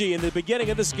energy in the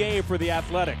beginning of this game for the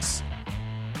Athletics.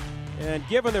 And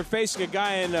given they're facing a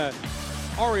guy in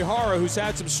Arihara who's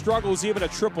had some struggles even at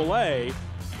AAA,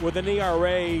 with an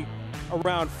ERA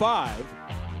around 5.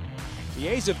 The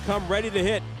A's have come ready to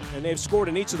hit, and they've scored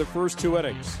in each of the first 2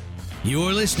 innings.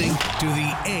 You're listening to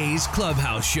the A's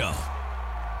Clubhouse Show.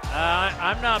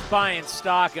 I'm not buying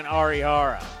stock in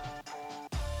Arihara.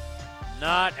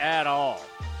 Not at all.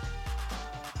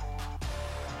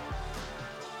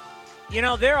 You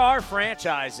know, there are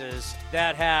franchises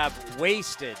that have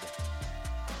wasted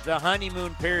the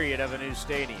honeymoon period of a new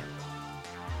stadium.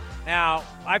 Now,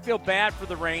 I feel bad for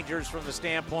the Rangers from the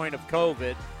standpoint of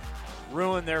COVID,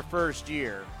 ruined their first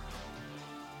year.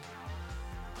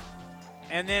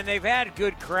 And then they've had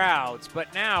good crowds,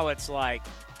 but now it's like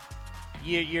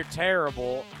you're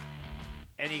terrible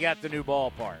and you got the new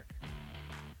ballpark.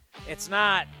 It's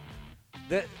not –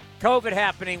 the COVID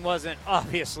happening wasn't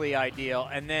obviously ideal,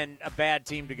 and then a bad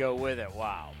team to go with it.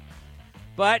 Wow.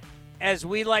 But as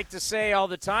we like to say all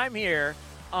the time here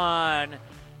on –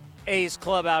 A's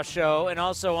Clubhouse Show and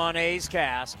also on A's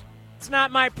Cast, it's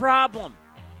not my problem.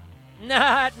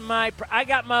 Not my I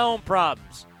got my own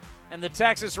problems. And the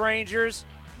Texas Rangers,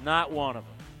 not one of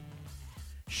them.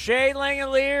 Shea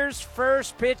Langoliers,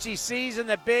 first pitch he sees in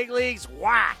the big leagues,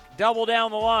 whack, double down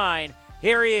the line.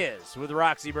 Here he is with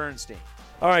Roxy Bernstein.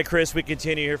 All right, Chris, we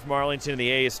continue here from Arlington.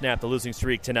 The A's snap the losing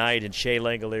streak tonight, and Shea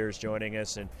Langolier is joining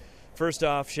us. And first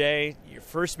off, Shea, your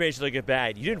first Major League at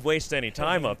bat, you didn't waste any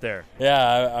time up there. Yeah,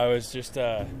 I was just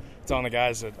telling the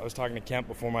guys that I was talking to Kemp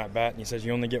before my at bat, and he says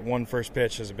you only get one first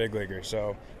pitch as a big leaguer,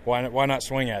 so why not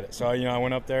swing at it? So I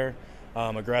went up there,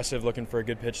 aggressive, looking for a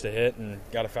good pitch to hit, and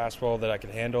got a fastball that I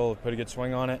could handle, put a good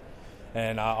swing on it.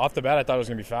 And off the bat, I thought it was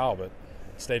going to be foul, but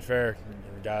it stayed fair.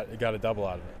 It got a double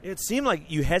out of it. It seemed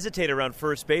like you hesitated around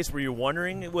first base. Were you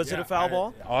wondering, was it a foul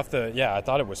ball? I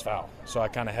thought it was foul. So I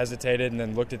kind of hesitated and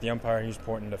then looked at the umpire, and he was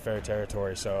pointing to fair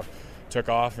territory. So took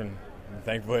off, and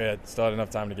thankfully I still had enough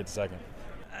time to get to second.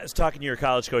 I was talking to your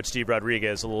college coach, Steve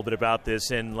Rodriguez, a little bit about this.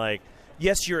 And,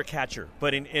 yes, you're a catcher,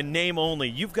 but in name only,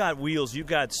 you've got wheels, you've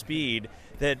got speed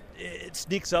that it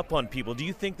sneaks up on people. Do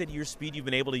you think that your speed, you've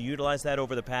been able to utilize that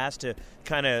over the past to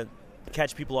kind of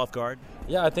catch people off guard?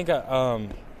 Yeah, I think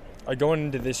going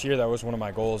into this year, that was one of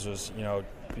my goals was,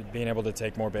 being able to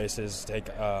take more bases, take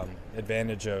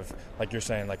advantage of, like you're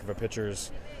saying, like if a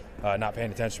pitcher's not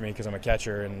paying attention to me because I'm a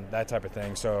catcher and that type of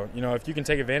thing. So, if you can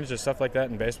take advantage of stuff like that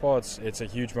in baseball, it's a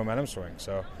huge momentum swing.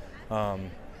 So,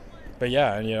 but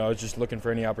yeah, I was just looking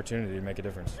for any opportunity to make a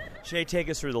difference. Shea, take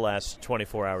us through the last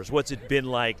 24 hours. What's it been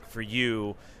like for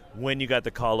you when you got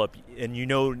the call up and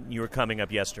you were coming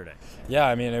up yesterday? Yeah,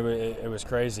 I mean, it was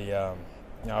crazy.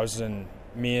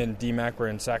 Me and D-Mac were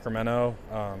in Sacramento,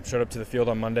 showed up to the field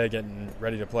on Monday getting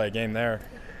ready to play a game there.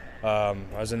 I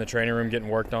was in the training room getting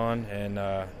worked on,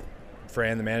 and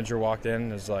Fran, the manager, walked in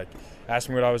and was like, asked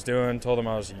me what I was doing, told him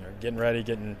I was getting ready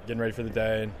for the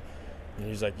day. And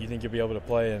he's like, you think you'll be able to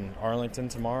play in Arlington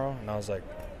tomorrow? And I was like,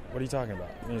 what are you talking about?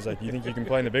 And he's like, you think you can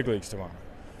play in the big leagues tomorrow?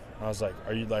 And I was like,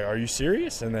 are you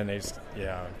serious? And then it's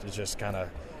just kind of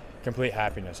complete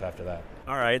happiness after that.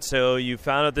 All right, so you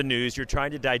found out the news. You're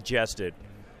trying to digest it.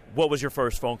 What was your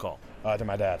first phone call? To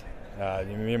my dad.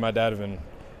 Me and my dad have been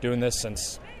doing this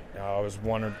since I was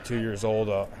 1 or 2 years old,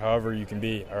 however you can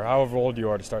be, or however old you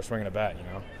are to start swinging a bat,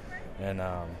 And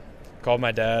called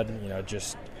my dad,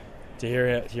 just to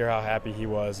hear how happy he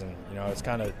was. And,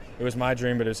 it was my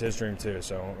dream, but it was his dream too.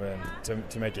 So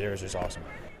to make it here was just awesome.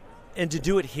 And to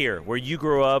do it here, where you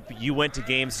grew up, you went to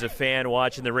games as a fan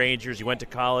watching the Rangers, you went to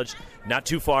college not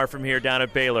too far from here down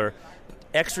at Baylor.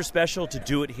 Extra special to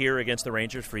do it here against the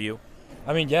Rangers for you?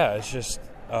 I mean, yeah, it's just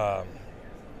I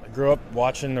grew up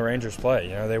watching the Rangers play.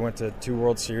 They went to 2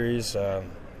 World Series,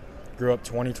 grew up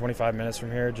 20, 25 minutes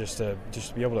from here just to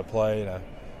be able to play in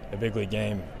a big league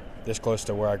game this close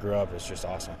to where I grew up is just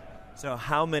awesome. So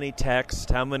how many texts,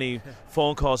 how many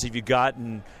phone calls have you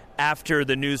gotten after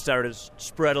the news started to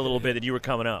spread a little bit that you were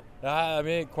coming up? I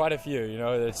mean, quite a few.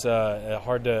 It's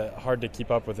hard to keep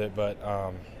up with it, but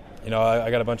I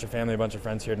got a bunch of family, a bunch of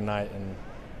friends here tonight, and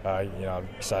I'm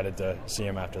excited to see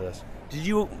them after this. Did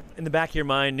you, in the back of your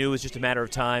mind, knew it was just a matter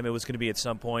of time? It was going to be at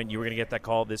some point you were going to get that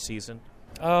call this season?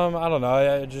 I don't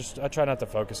know. I try not to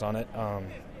focus on it.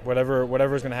 Whatever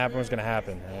was going to happen was going to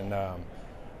happen, and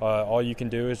all you can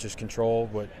do is just control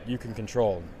what you can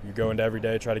control. You go into every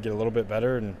day, try to get a little bit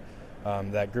better, and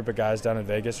that group of guys down in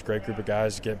Vegas, great group of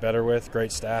guys to get better with,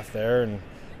 great staff there, and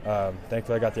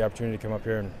thankfully I got the opportunity to come up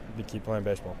here and keep playing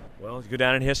baseball. Well, you go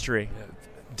down in history.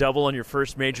 Double on your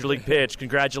first Major League pitch.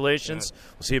 Congratulations. Yeah.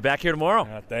 We'll see you back here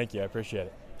tomorrow. Thank you. I appreciate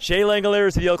it. Shea Langolier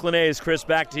is the Oakland A's. Chris,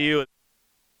 back to you.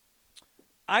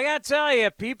 I got to tell you,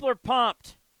 people are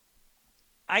pumped.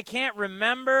 I can't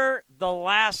remember the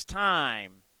last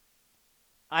time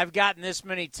I've gotten this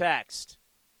many texts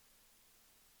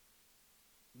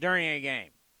during a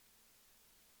game.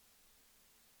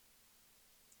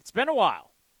 It's been a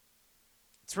while.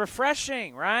 It's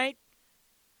refreshing, right?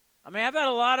 I mean, I've had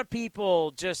a lot of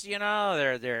people just,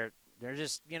 they're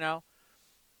just,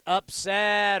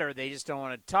 upset, or they just don't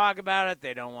want to talk about it.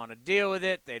 They don't want to deal with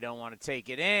it. They don't want to take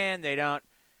it in.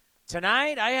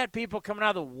 Tonight, I had people coming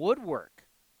out of the woodwork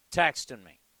texting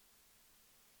me.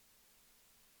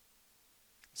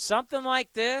 Something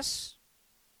like this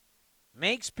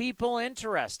makes people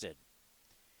interested.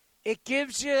 It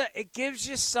gives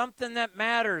you something that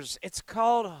matters. It's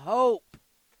called hope.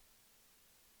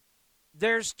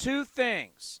 There's 2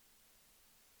 things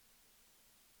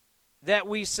that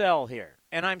we sell here,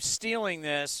 and I'm stealing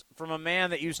this from a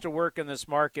man that used to work in this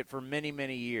market for many,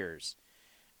 many years.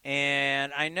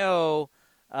 And I know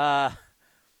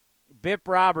Bip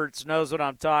Roberts knows what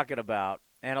I'm talking about,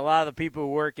 and a lot of the people who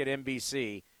work at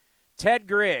NBC. Ted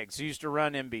Griggs, who used to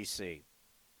run NBC,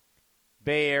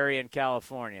 Bay Area in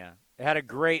California, had a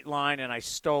great line, and I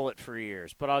stole it for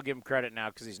years. But I'll give him credit now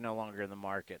because he's no longer in the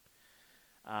market.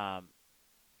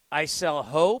 I sell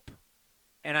hope,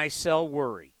 and I sell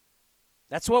worry.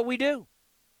 That's what we do.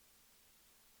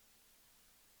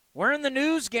 We're in the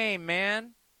news game,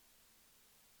 man.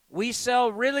 We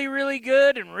sell really, really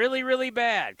good and really, really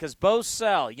bad because both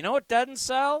sell. You know what doesn't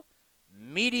sell?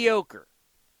 Mediocre.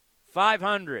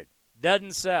 500.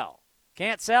 Doesn't sell.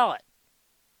 Can't sell it.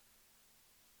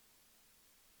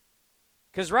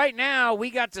 Because right now we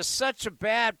got to such a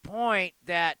bad point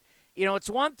that, it's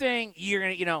one thing you're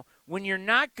going to, when you're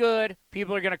not good,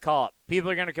 people are going to call it.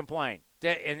 People are going to complain.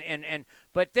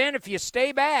 But then if you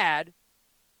stay bad,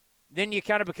 then you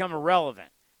kind of become irrelevant.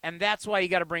 And that's why you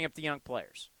got to bring up the young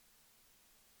players.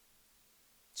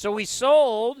 So we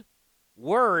sold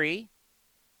worry.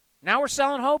 Now we're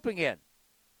selling hope again.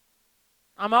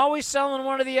 I'm always selling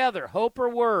one or the other, hope or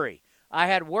worry. I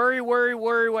had worry.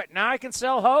 Now I can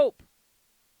sell hope.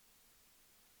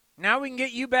 Now we can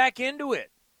get you back into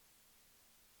it.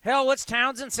 Hell, what's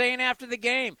Townsend saying after the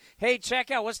game? Hey,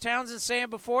 check out what's Townsend saying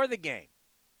before the game.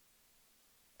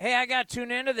 Hey, I got to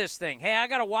tune into this thing. Hey, I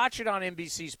got to watch it on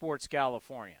NBC Sports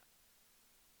California.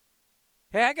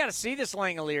 Hey, I got to see this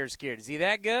Langoliers kid. Is he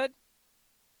that good?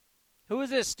 Who is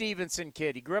this Stevenson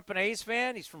kid? He grew up an A's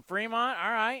fan. He's from Fremont.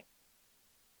 All right.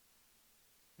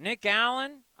 Nick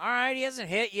Allen. All right, he hasn't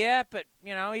hit yet, but,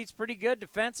 he's pretty good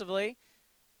defensively.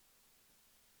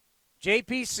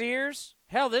 J.P. Sears.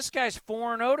 Hell, this guy's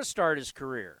 4-0 to start his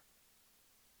career.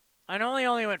 I know he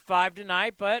only went 5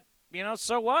 tonight, but,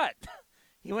 so what?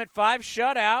 He went 5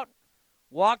 shutout,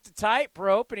 walked the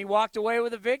tightrope, and he walked away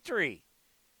with a victory.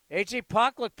 A.J.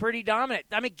 Puck looked pretty dominant.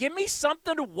 I mean, give me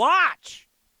something to watch.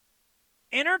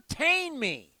 Entertain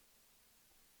me.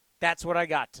 That's what I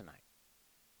got tonight.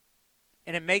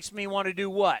 And it makes me want to do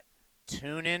what?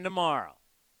 Tune in tomorrow.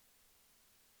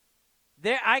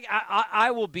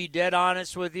 I will be dead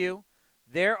honest with you.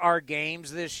 There are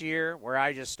games this year where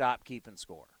I just stop keeping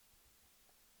score.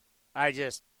 And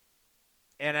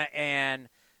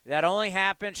that only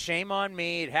happens, shame on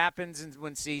me, it happens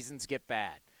when seasons get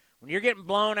bad. When you're getting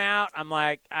blown out, I'm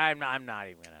like, I'm not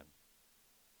even going to.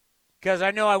 Because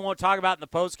I know I won't talk about it in the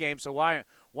post game, so why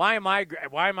am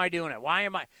I doing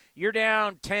it? You're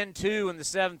down 10-2 in the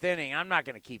 7th inning. I'm not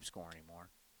going to keep scoring anymore.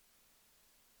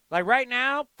 Like right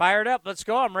now, fired up. Let's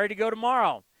go. I'm ready to go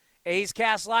tomorrow. A's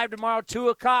Cast Live tomorrow, 2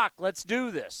 o'clock. Let's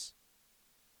do this.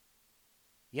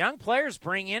 Young players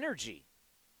bring energy.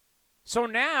 So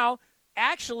now,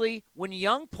 actually, when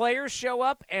young players show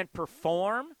up and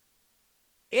perform,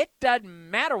 it doesn't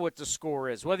matter what the score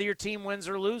is, whether your team wins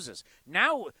or loses.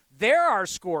 Now, they're our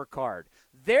scorecard.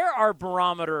 They're our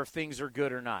barometer if things are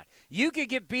good or not. You could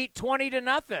get beat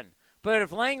 20-0, but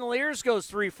if Langoliers goes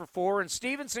 3 for 4 and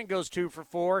Stevenson goes 2 for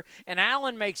 4 and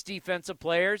Allen makes defensive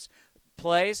plays,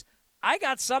 I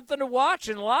got something to watch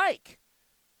and like.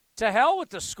 To hell with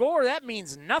the score, that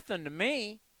means nothing to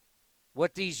me.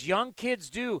 What these young kids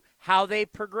do, how they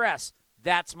progress,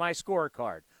 that's my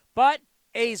scorecard. But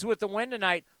A's with the win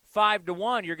tonight,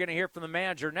 5-1. You're going to hear from the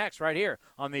manager next right here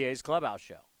on the A's Clubhouse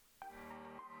Show.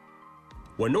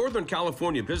 When Northern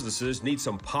California businesses need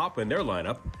some pop in their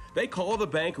lineup, they call the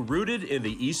bank rooted in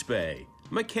the East Bay.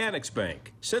 Mechanics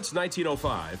Bank. Since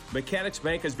 1905, Mechanics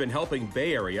Bank has been helping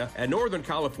Bay Area and Northern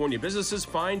California businesses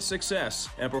find success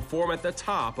and perform at the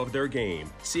top of their game.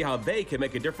 See how they can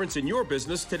make a difference in your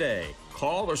business today.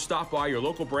 Call or stop by your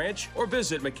local branch or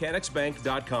visit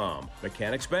mechanicsbank.com.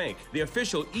 Mechanics Bank, the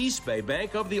official East Bay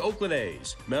bank of the Oakland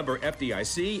A's. Member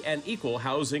FDIC and equal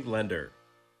housing lender.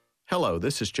 Hello,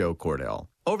 this is Joe Cordell.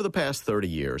 Over the past 30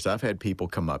 years, I've had people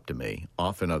come up to me,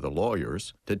 often other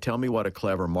lawyers, to tell me what a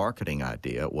clever marketing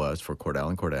idea it was for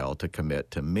Cordell & Cordell to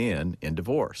commit to men in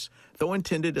divorce. Though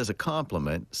intended as a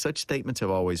compliment, such statements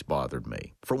have always bothered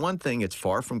me. For one thing, it's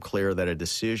far from clear that a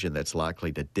decision that's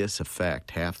likely to disaffect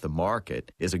half the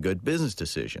market is a good business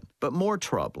decision. But more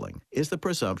troubling is the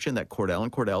presumption that Cordell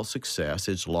 & Cordell's success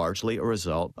is largely a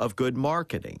result of good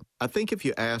marketing. I think if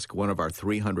you ask one of our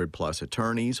 300-plus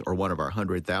attorneys or one of our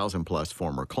 100,000-plus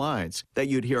former clients, that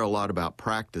you'd hear a lot about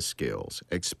practice skills,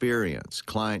 experience,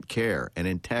 client care, and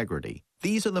integrity.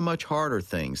 These are the much harder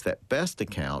things that best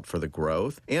account for the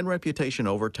growth and reputation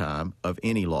over time of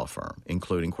any law firm,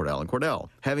 including Cordell & Cordell.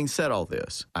 Having said all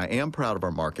this, I am proud of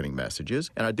our marketing messages,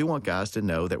 and I do want guys to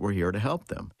know that we're here to help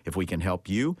them. If we can help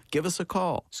you, give us a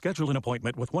call. Schedule an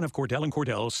appointment with one of Cordell &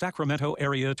 Cordell's Sacramento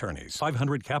area attorneys.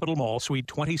 500 Capitol Mall, Suite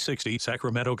 2060,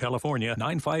 Sacramento, California,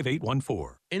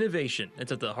 95814. Innovation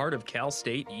that's at the heart of Cal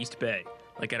State East Bay.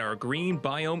 Like at our Green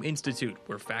Biome Institute,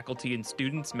 where faculty and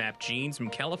students map genes from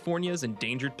California's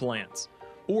endangered plants.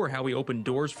 Or how we open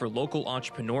doors for local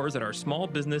entrepreneurs at our Small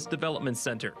Business Development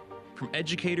Center. From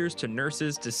educators to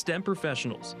nurses to STEM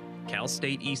professionals, Cal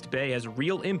State East Bay has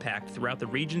real impact throughout the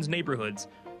region's neighborhoods,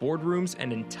 boardrooms,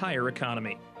 and entire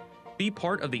economy. Be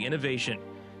part of the innovation.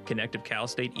 Connect with Cal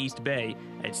State East Bay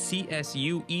at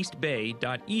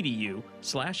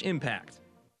csueastbay.edu/impact.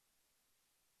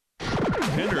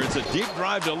 Pinder, it's a deep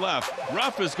drive to left.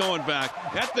 Ruff is going back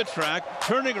at the track,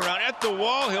 turning around at the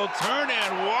wall. He'll turn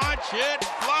and watch it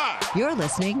fly. You're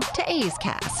listening to A's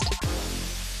Cast.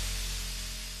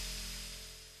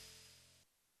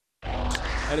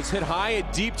 And it's hit high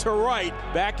and deep to right.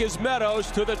 Back is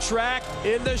Meadows to the track.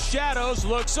 In the shadows,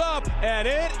 looks up, and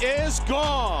it is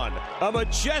gone. A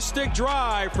majestic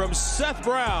drive from Seth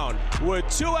Brown with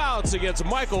 2 outs against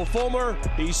Michael Fulmer.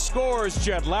 He scores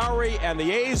Jed Lowry, and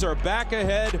the A's are back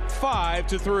ahead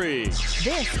 5-3.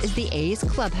 This is the A's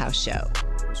Clubhouse Show.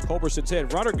 As Culberson's in.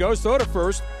 Runner goes, throw to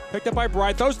first. Picked up by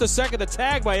Bryant. Throws to second. The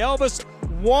tag by Elvis.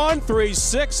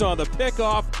 1-3-6 on the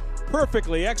pickoff.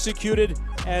 Perfectly executed,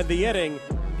 and the inning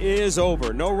is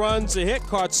over. No runs, a hit,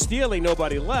 caught stealing,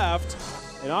 nobody left.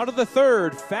 And out of the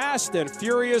third, fast and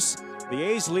furious, the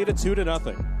A's lead it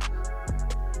 2-0.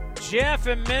 Jeff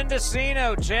and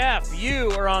Mendocino. Jeff, you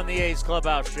are on the A's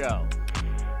Clubhouse Show.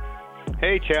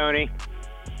 Hey, Tony.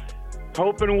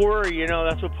 Hope and worry,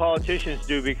 that's what politicians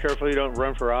do. Be careful you don't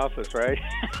run for office, right?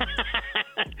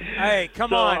 Hey,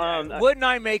 come on. Wouldn't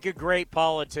I make a great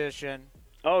politician?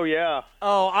 Oh, yeah.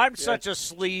 Oh, I'm such a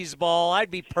sleazeball.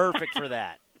 I'd be perfect for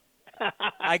that.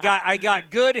 I got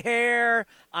good hair.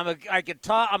 I could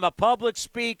talk. I'm a public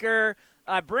speaker.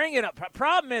 I bring it up.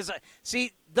 Problem is,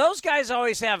 see, those guys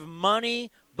always have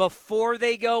money before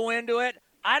they go into it.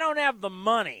 I don't have the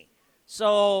money,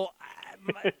 so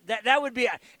that would be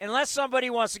unless somebody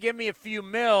wants to give me a few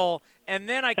mil, and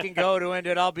then I can go to it.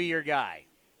 I'll be your guy.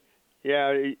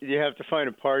 Yeah, you have to find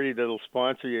a party that'll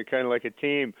sponsor you, kind of like a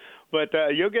team. But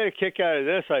you'll get a kick out of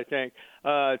this, I think.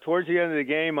 Towards the end of the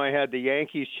game, I had the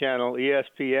Yankees channel,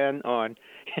 ESPN, on,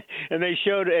 and they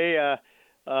showed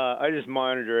I just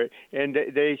monitor it, and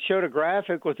they showed a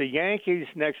graphic with the Yankees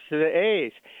next to the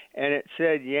A's, and it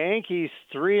said Yankees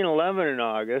 3-11 in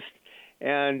August,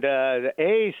 and the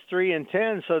A's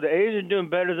 3-10. So the A's are doing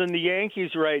better than the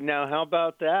Yankees right now. How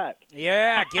about that?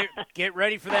 Yeah, get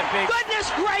ready for that big. Goodness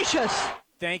gracious!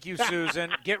 Thank you,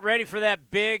 Susan. Get ready for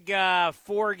that big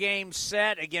 4-game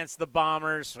set against the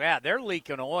Bombers. Yeah, they're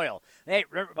leaking oil. Hey,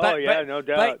 no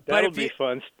doubt. That'll be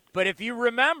fun. But if you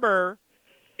remember,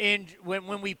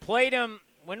 when we played them,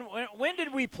 when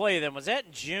did we play them? Was that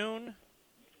in June,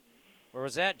 or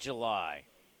was that July?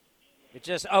 It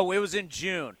was in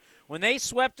June. When they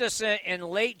swept us in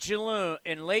late June,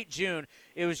 it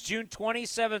was June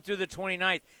 27th through the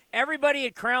 29th. Everybody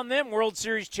had crowned them World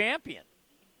Series champion.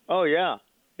 Oh, yeah.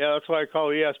 Yeah, that's why I call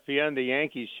ESPN the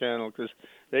Yankees channel, because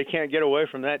they can't get away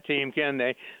from that team, can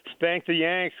they? Spank the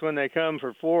Yanks when they come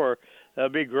for 4.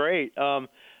 That'd be great. I'm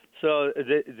not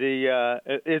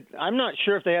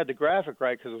sure if they had the graphic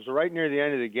right, because it was right near the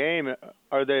end of the game.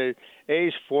 Are the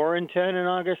A's 4-10 in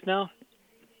August now?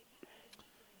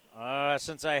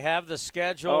 Since I have the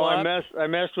schedule up. I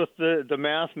messed with the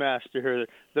math master here,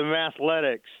 the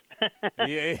mathletics.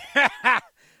 Yeah.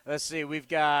 Let's see. We've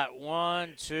got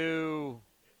 1, 2.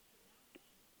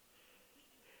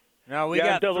 No, we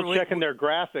got double checking their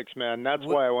graphics, man. That's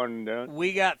why I wanted to know.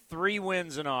 We got 3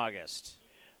 wins in August.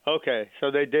 Okay,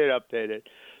 so they did update it.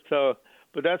 So,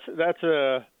 but that's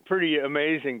pretty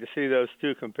amazing to see those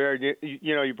two compared.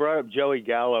 You brought up Joey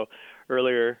Gallo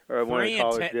earlier, or one of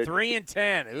college did.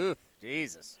 3-10. Ooh,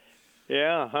 Jesus.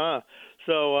 Yeah, huh?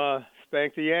 So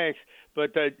spank the Yanks.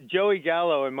 But Joey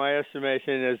Gallo, in my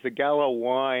estimation, is the Gallo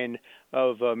wine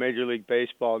of Major League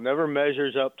Baseball. Never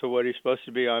measures up to what he's supposed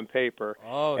to be on paper.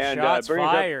 Oh, and, shots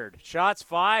fired. Shots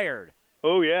fired.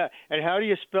 Oh, yeah. And how do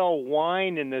you spell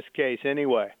wine in this case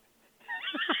anyway?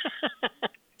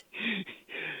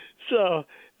 So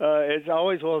it's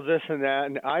always, well, this and that.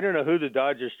 And I don't know who the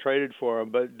Dodgers traded for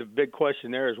him, but the big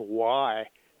question there is why?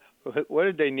 What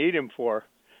did they need him for?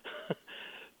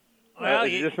 Well,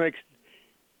 it just makes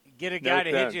get a guy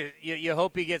to hit you. You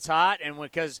hope he gets hot, and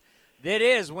because that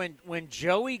is when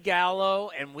Joey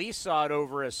Gallo, and we saw it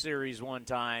over a series one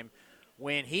time,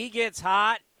 when he gets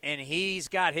hot and he's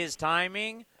got his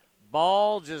timing,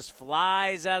 ball just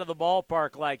flies out of the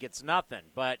ballpark like it's nothing.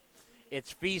 But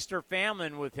it's feast or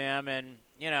famine with him, and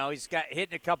he's got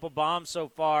hitting a couple bombs so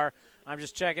far. I'm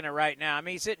just checking it right now. I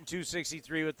mean, he's hitting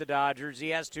 .263 with the Dodgers. He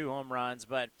has 2 home runs,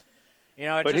 but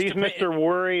but he's Mr.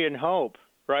 Worry and Hope,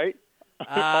 right?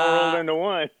 All rolled into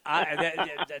one.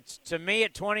 To me,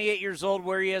 at 28 years old,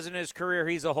 where he is in his career,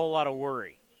 he's a whole lot of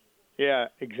worry. Yeah,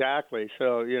 exactly.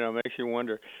 So, it makes you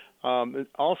wonder.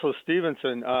 Also,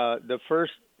 Stevenson, the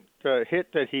first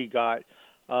hit that he got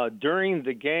during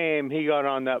the game, he got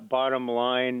on that bottom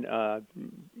line,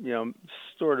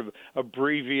 sort of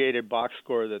abbreviated box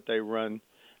score that they run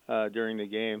during the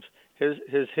games.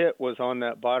 His hit was on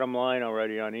that bottom line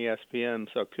already on ESPN,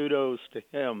 so kudos to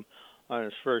him on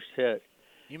his first hit.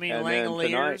 You mean And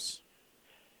Langoliers?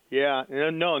 Yeah,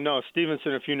 no,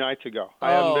 Stevenson a few nights ago.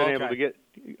 Oh, I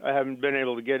haven't been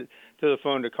able to get to the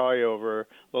phone to call you over a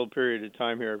little period of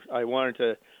time here. I wanted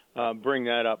to bring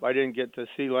that up. I didn't get to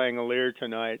see Langolier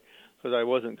tonight because I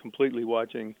wasn't completely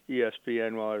watching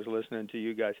ESPN while I was listening to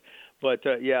you guys. But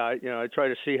I try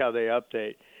to see how they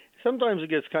update. Sometimes it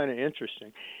gets kind of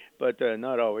interesting, but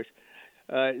not always.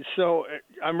 So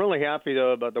I'm really happy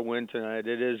though about the win tonight.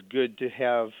 It is good to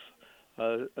have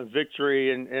a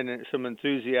victory and some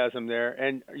enthusiasm there.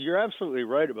 And you're absolutely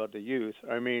right about the youth.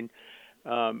 I mean,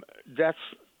 that's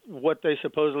what they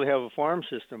supposedly have a farm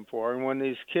system for. And when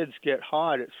these kids get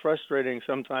hot, it's frustrating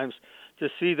sometimes to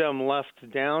see them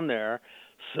left down there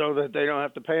so that they don't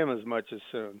have to pay them as much as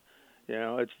soon. You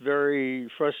know, it's very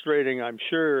frustrating, I'm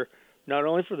sure, not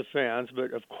only for the fans,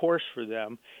 but of course for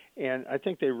them. And I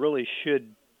think they really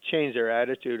should change their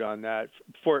attitude on that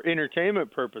for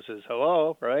entertainment purposes.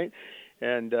 Hello, right?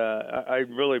 And I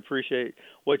really appreciate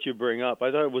what you bring up.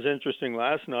 I thought it was interesting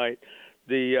last night,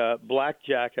 the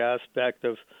blackjack aspect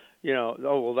of,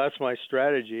 that's my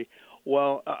strategy.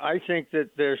 Well, I think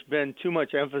that there's been too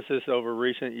much emphasis over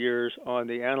recent years on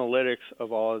the analytics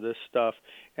of all of this stuff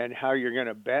and how you're going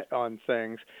to bet on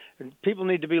things. And people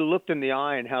need to be looked in the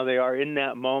eye and how they are in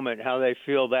that moment, how they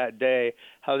feel that day,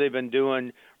 how they've been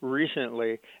doing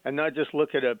recently, and not just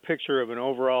look at a picture of an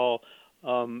overall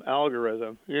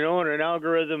algorithm. You know what an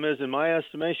algorithm is in my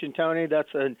estimation, Tony?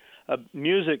 That's a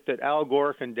music that Al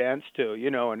Gore can dance to,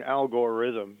 an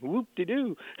algorithm.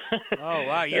 Whoop-de-doo. Oh,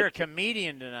 wow, you're a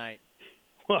comedian tonight.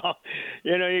 Well,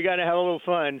 you got to have a little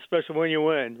fun, especially when you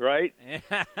win, right?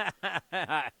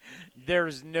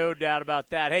 There's no doubt about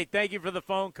that. Hey, thank you for the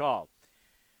phone call.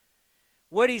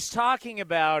 What he's talking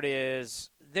about is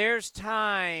there's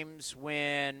times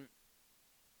when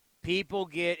people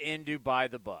get into by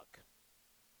the book.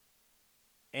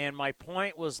 And my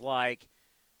point was like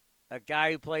a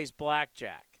guy who plays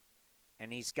blackjack,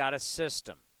 and he's got a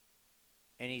system,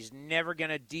 and he's never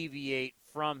going to deviate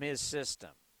from his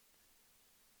system.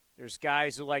 There's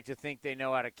guys who like to think they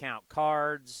know how to count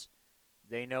cards.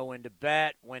 They know when to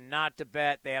bet, when not to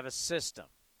bet. They have a system,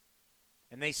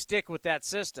 and they stick with that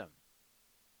system.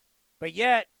 But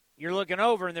yet, you're looking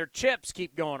over, and their chips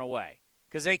keep going away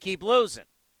because they keep losing.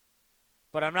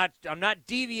 But I'm not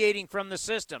deviating from the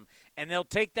system, and they'll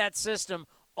take that system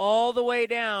all the way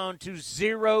down to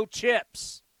 0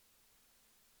 chips.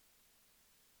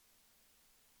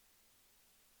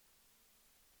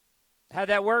 How'd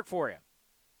that work for you?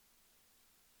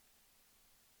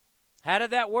 How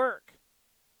did that work?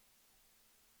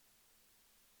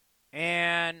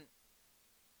 And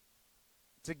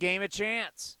it's a game of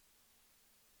chance.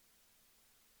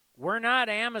 We're not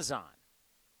Amazon.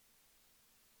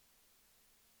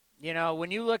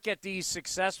 When you look at these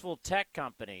successful tech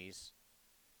companies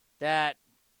that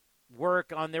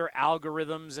work on their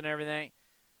algorithms and everything,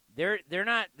 they're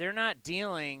not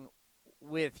dealing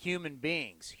with human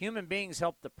beings. Human beings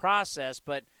help the process,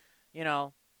 but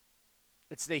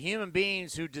it's the human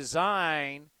beings who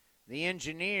design the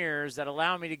engineers that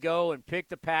allow me to go and pick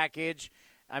the package.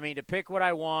 To pick what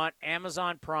I want,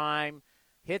 Amazon Prime,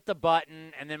 hit the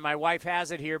button, and then my wife has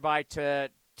it here by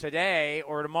today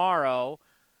or tomorrow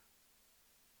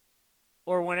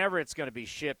or whenever it's going to be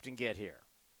shipped and get here.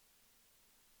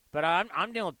 But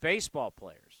I'm dealing with baseball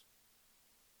players.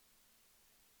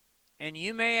 And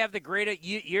you may have the greatest,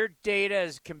 your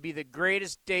data can be the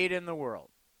greatest data in the world.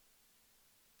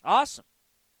 Awesome.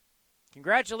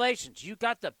 Congratulations. You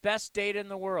got the best data in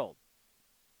the world.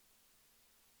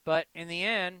 But in the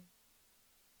end,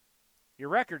 your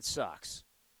record sucks.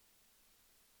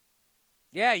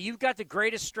 Yeah, you've got the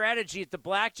greatest strategy at the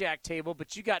blackjack table,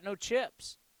 but you got no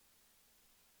chips.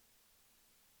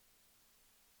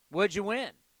 What'd you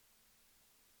win?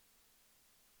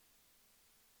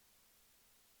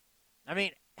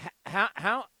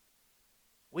 How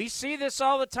we see this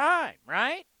all the time,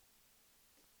 right?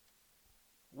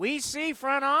 We see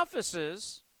front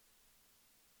offices,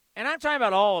 and I'm talking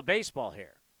about all of baseball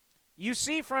here. You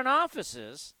see front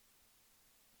offices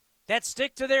that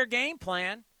stick to their game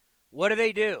plan. What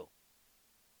do?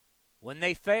 When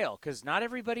they fail, because not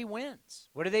everybody wins,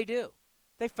 what do?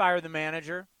 They fire the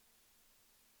manager.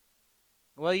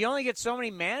 Well, you only get so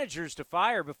many managers to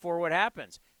fire before what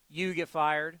happens? You get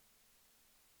fired,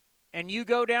 and you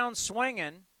go down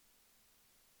swinging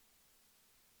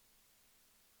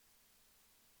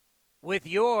with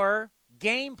your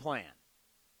game plan.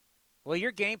 Well,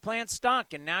 your game plan stunk,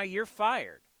 and now you're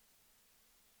fired.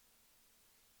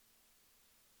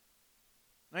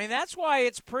 I mean, that's why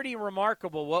it's pretty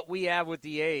remarkable what we have with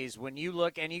the A's when you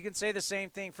look, and you can say the same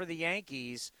thing for the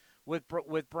Yankees with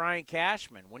Brian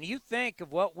Cashman. When you think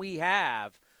of what we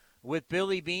have with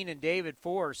Billy Beane and David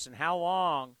Force and how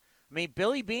long, I mean,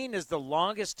 Billy Beane is the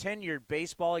longest tenured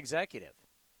baseball executive.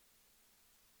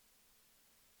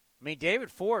 I mean,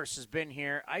 David Force has been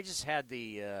here. I just had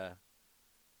I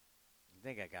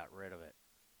think I got rid of it.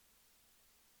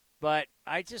 But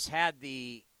I just had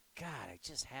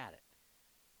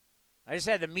I just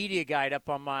had the media guide up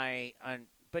on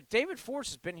but David Force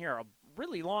has been here a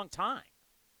really long time.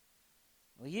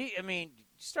 Well, you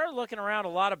start looking around a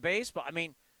lot of baseball. I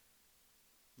mean,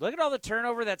 look at all the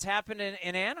turnover that's happened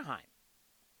in Anaheim.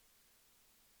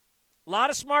 A lot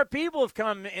of smart people have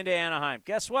come into Anaheim.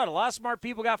 Guess what? A lot of smart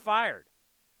people got fired.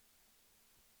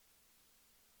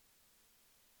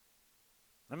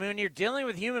 I mean, when you're dealing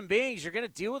with human beings, you're going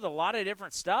to deal with a lot of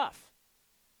different stuff.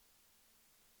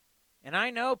 And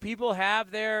I know people have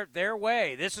their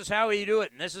way. This is how we do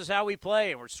it, and this is how we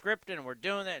play, and we're scripting, and we're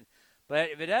doing it.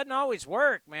 But if it doesn't always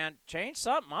work, man, change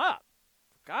something up.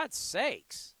 For God's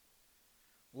sakes.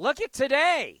 Look at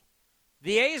today.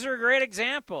 The A's are a great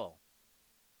example.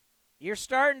 You're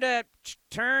starting to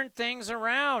turn things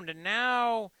around, and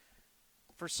now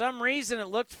for some reason it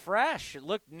looked fresh. It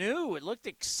looked new. It looked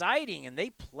exciting, and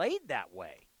they played that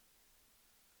way.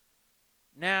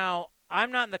 Now,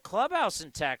 I'm not in the clubhouse in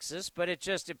Texas, but it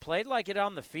played like it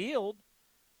on the field.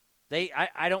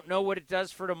 I don't know what it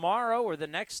does for tomorrow or the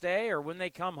next day or when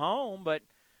they come home, but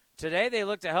today they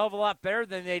looked a hell of a lot better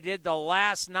than they did the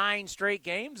last 9 straight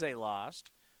games they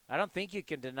lost. I don't think you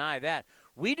can deny that.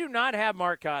 We do not have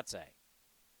Mark Kotsay.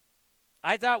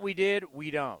 I thought we did. We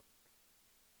don't.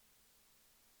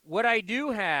 What I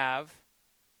do have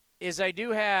is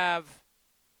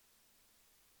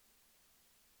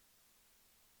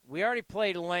we already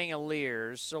played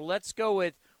Langoliers, so let's go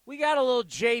with, we got a little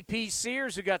J.P.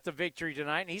 Sears who got the victory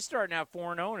tonight, and he's starting out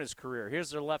 4-0 in his career.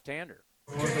 Here's their left-hander.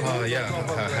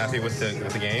 Happy with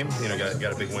the game.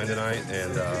 Got a big win tonight,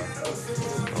 and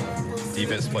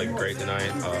defense played great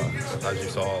tonight. As you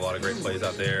saw, a lot of great plays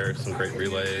out there, some great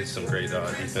relays, some great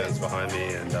defense behind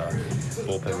me, and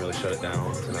bullpen really shut it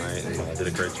down tonight and did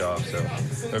a great job. So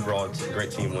overall, it's a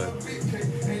great team win.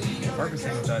 Mark was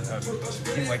saying that it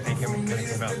seemed like they came out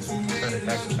trying to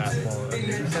attack the fastball.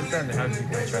 Since then, how did you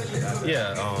guys try to do that?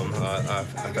 Yeah,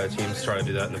 I've had teams try to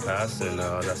do that in the past, and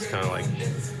that's kind of like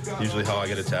usually how I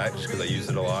get attacked, just because I use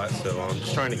it a lot. So I'm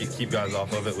just trying to keep guys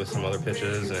off of it with some other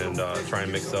pitches and try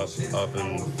and mix up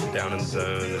and down in the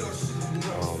zone, and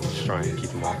just try and keep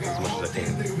them off as much as I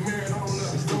can.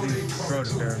 Throw a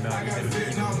fair amount, and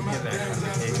even that kind of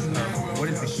case. What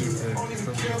is the key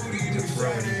to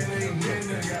throwing?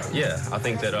 Yeah, I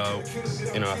think that I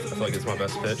feel like it's my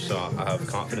best pitch, so I have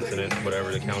confidence in it,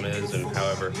 whatever the count is, and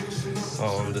however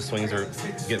the swings are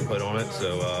getting put on it.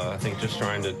 So I think just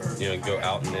trying to go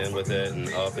out and in with it, and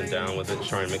up and down with it, just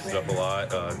trying to mix it up a lot,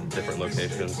 different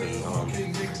locations, and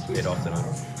it off tonight.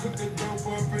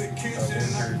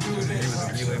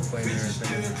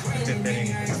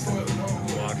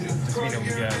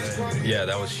 Yeah,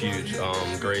 that was huge.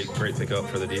 Great pickup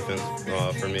for the defense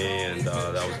for me, and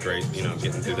that was great.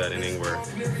 Getting through that inning where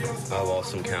I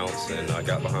lost some counts and I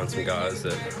got behind some guys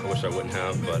that I wish I wouldn't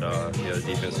have, but the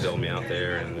defense bailed me out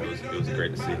there, and it was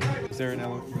great to see. Is there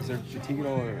fatigue at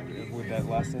all with that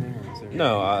last inning?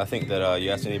 No, I think that you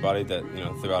ask anybody that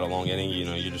throughout a long inning,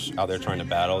 you're just out there trying to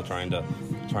battle, trying to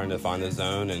find the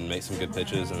zone and make some good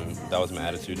pitches, and that was my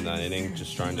attitude in that inning,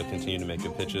 just trying to continue to make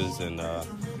good pitches and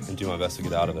do my best to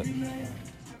get out of it.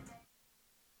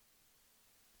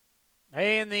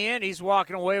 Hey, in the end, he's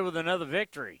walking away with another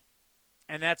victory,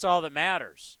 and that's all that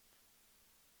matters.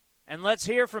 And let's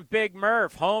hear from Big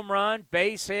Murph. Home run,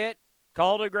 base hit,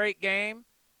 called a great game.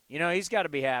 He's got to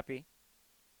be happy.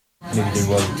 Maybe did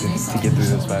well to get through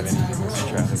those 5 innings with some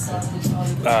traffic.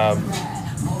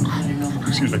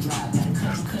 Excuse me.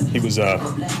 He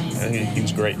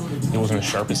was great. He wasn't as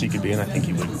sharp as he could be, and I think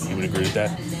he would agree with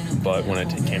that. But when it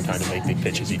came time to make big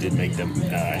pitches, he did make them.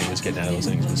 He was getting out of those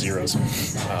innings with zeros.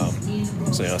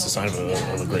 So that's a sign of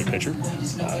a great pitcher.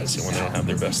 So when they don't have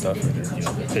their best stuff, or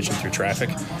they're pitching through traffic,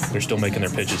 they're still making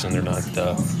their pitches, and they're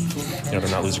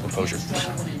not losing composure.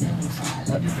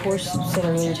 Force said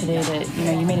earlier today that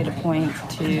you made it a point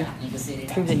to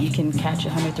prove that you can catch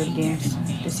 130 games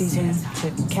this season, to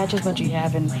catch as much as you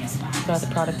have and put out the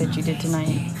product that you did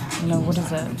tonight. What does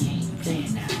that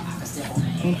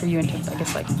mean for you in terms of, I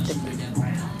guess, like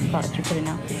the product you're putting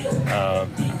out?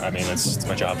 It's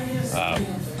my job.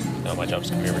 My job is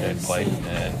to come here every day and play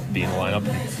and be in the lineup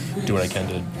and do what I can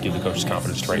to give the coaches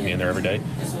confidence to write me in there every day.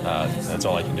 That's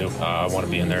all I can do. I want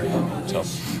to be in there. So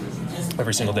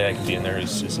every single day I can be in there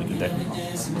is a good day.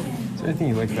 Is there anything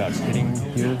you like about hitting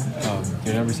here?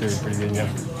 Your numbers here are pretty good. You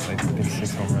have, I think,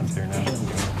 6 home runs here now.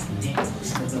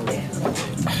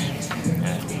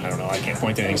 I don't know. I can't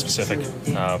point to anything specific.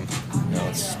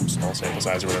 It's small sample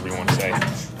size or whatever you want to say.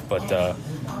 But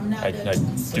I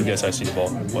do guess I see the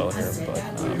ball well here, but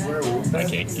I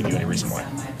can't give you any reason why.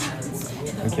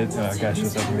 When guys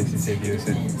shows up and makes you say views,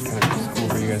 it kind of just cool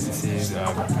for you guys to see,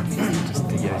 just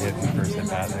to get a hit in the first at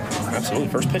bat. Absolutely.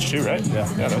 First pitch too, right? Yeah,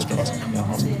 that was pretty awesome. Yeah,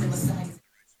 awesome.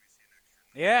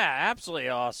 Yeah, absolutely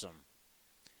awesome.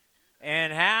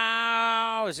 And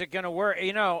how is it going to work?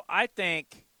 I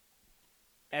think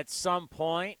at some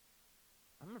point,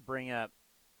 I'm going to bring up,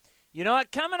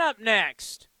 coming up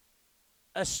next,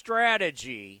 a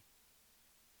strategy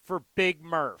for Big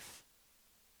Murph.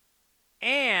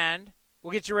 And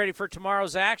we'll get you ready for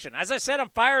tomorrow's action. As I said, I'm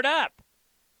fired up.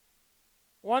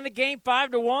 Won the game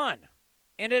 5-1.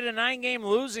 Ended a 9-game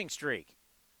losing streak.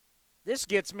 This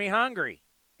gets me hungry.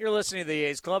 You're listening to the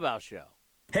A's Clubhouse Show.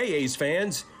 Hey, A's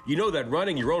fans, you know that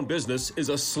running your own business is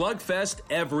a slugfest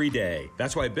every day.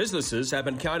 That's why businesses have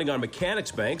been counting on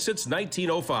Mechanics Bank since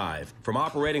 1905. From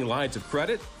operating lines of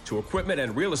credit to equipment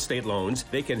and real estate loans,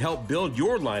 they can help build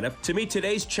your lineup to meet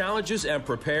today's challenges and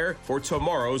prepare for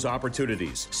tomorrow's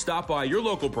opportunities. Stop by your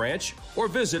local branch or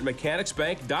visit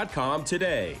mechanicsbank.com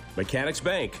today. Mechanics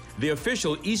Bank, the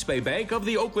official East Bay bank of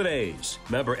the Oakland A's.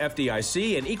 Member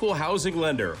FDIC and equal housing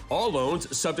lender. All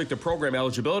loans subject to program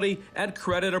eligibility and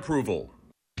credit approval.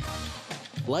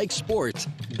 Like sports,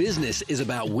 business is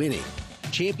about winning.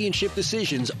 Championship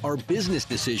decisions are business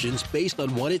decisions based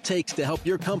on what it takes to help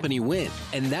your company win.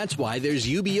 And that's why there's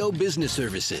UBO Business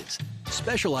Services,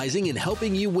 specializing in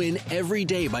helping you win every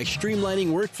day by streamlining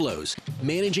workflows,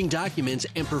 managing documents,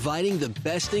 and providing the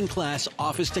best-in-class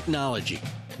office technology.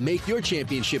 Make your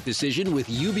championship decision with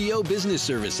UBO Business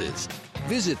Services.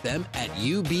 Visit them at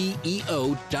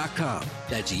ubeo.com.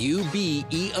 That's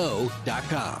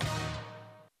ubeo.com.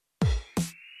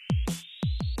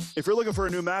 If you're looking for a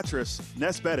new mattress,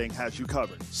 Nest Bedding has you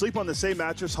covered. Sleep on the same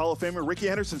mattress Hall of Famer Ricky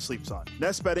Henderson sleeps on.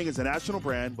 Nest Bedding is a national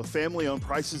brand with family-owned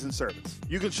prices and service.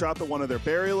 You can shop at one of their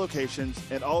Barrier locations,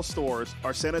 and all stores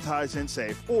are sanitized and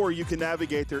safe, or you can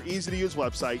navigate their easy-to-use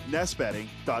website,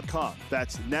 nestbedding.com.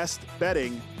 That's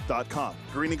nestbedding.com.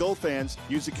 Green and gold fans,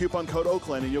 use the coupon code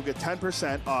Oakland and you'll get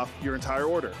 10% off your entire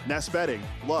order. Nest Bedding,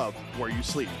 love where you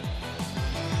sleep.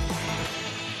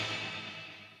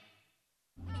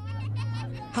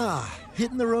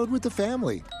 Hitting the road with the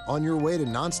family. On your way to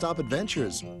nonstop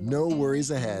adventures. No worries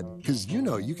ahead, because you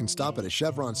know you can stop at a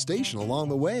Chevron station along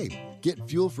the way. Get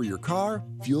fuel for your car,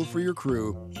 fuel for your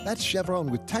crew. That's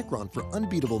Chevron with Techron for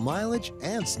unbeatable mileage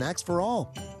and snacks for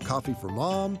all. Coffee for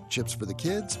mom, chips for the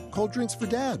kids, cold drinks for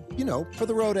dad. For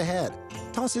the road ahead.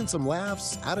 Toss in some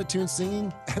laughs, out-of-tune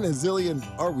singing, and a zillion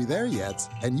 "Are we there yet?"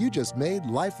 And you just made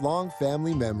lifelong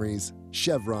family memories.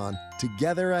 Chevron,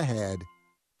 together ahead.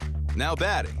 Now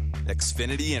batting,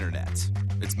 Xfinity Internet.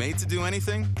 It's made to do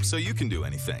anything, so you can do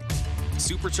anything.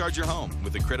 Supercharge your home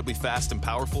with incredibly fast and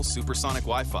powerful supersonic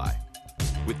Wi-Fi.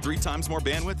 With 3 times more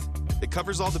bandwidth, it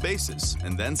covers all the bases,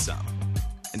 and then some.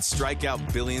 And strike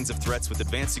out billions of threats with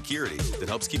advanced security that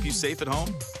helps keep you safe at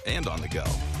home and on the go.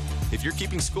 If you're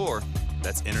keeping score,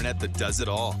 that's internet that does it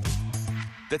all.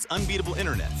 That's unbeatable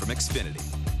internet from Xfinity,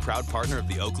 proud partner of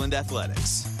the Oakland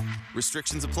Athletics.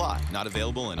 Restrictions apply, not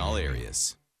available in all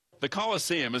areas. The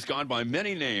Coliseum has gone by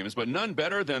many names, but none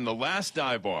better than the Last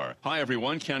Dive Bar. Hi,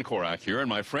 everyone. Ken Korak here, and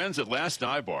my friends at Last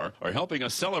Dive Bar are helping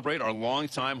us celebrate our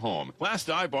longtime home. Last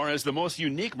Dive Bar has the most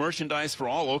unique merchandise for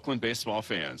all Oakland baseball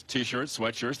fans. T-shirts,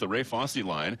 sweatshirts, the Ray Fosse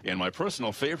line, and my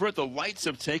personal favorite, the lights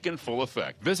have taken full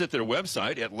effect. Visit their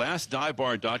website at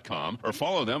lastdivebar.com or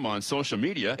follow them on social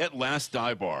media at Last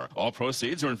Dive Bar. All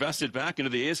proceeds are invested back into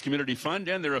the A's Community Fund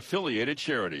and their affiliated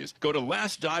charities. Go to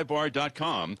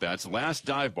lastdivebar.com. That's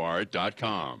lastdivebar.com.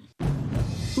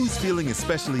 Who's feeling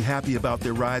especially happy about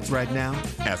their rides right now?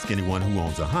 Ask anyone who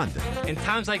owns a Honda. In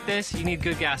times like this, you need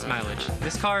good gas mileage.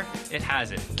 This car, it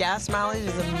has it. Gas mileage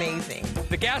is amazing.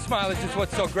 The gas mileage is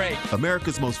what's so great.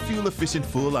 America's most fuel-efficient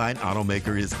full-line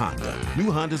automaker is Honda.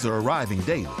 New Hondas are arriving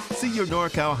daily. See your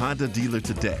NorCal Honda dealer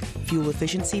today. Fuel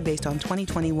efficiency based on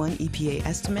 2021 EPA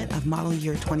estimate of model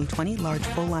year 2020 large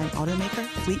full-line automaker,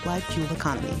 fleet-wide fuel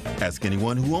economy. Ask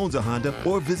anyone who owns a Honda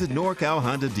or visit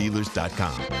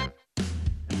NorCalHondaDealers.com.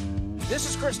 This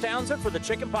is Chris Townsend for the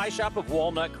Chicken Pie Shop of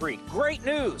Walnut Creek. Great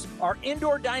news! Our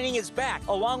indoor dining is back,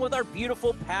 along with our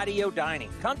beautiful patio dining.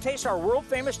 Come taste our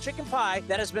world-famous chicken pie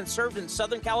that has been served in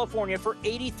Southern California for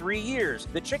 83 years.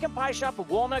 The Chicken Pie Shop of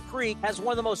Walnut Creek has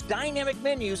one of the most dynamic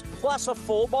menus, plus a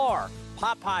full bar.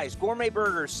 Pot pies, gourmet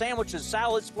burgers, sandwiches,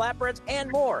 salads, flatbreads, and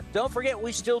more. Don't forget,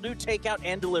 we still do takeout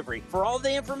and delivery. For all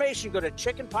the information, go to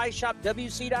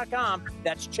chickenpieshopwc.com.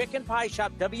 That's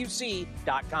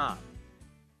chickenpieshopwc.com.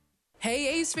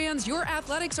 Hey, A's fans, your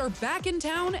Athletics are back in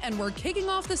town, and we're kicking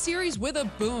off the series with a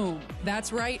boom.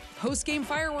 That's right, post-game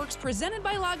fireworks presented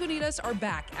by Lagunitas are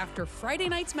back after Friday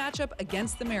night's matchup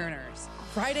against the Mariners.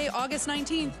 Friday, August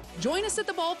 19th, join us at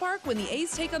the ballpark when the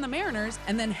A's take on the Mariners,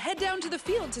 and then head down to the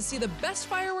field to see the best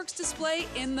fireworks display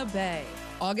in the Bay.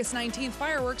 August 19th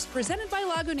fireworks presented by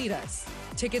Lagunitas.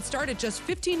 Tickets start at just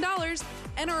 $15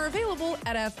 and are available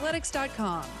at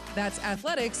athletics.com. That's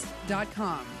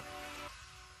athletics.com.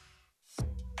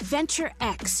 Venture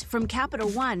X from Capital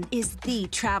One is the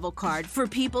travel card for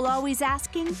people always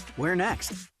asking, where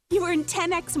next? You earn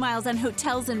 10x miles on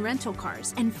hotels and rental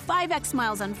cars, and 5x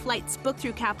miles on flights booked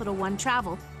through Capital One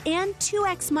Travel, and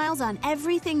 2x miles on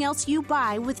everything else you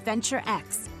buy with Venture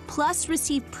X. Plus,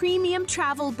 receive premium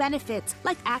travel benefits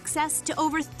like access to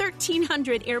over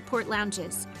 1,300 airport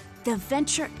lounges. The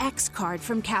Venture X card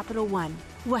from Capital One.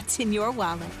 What's in your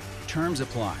wallet? Terms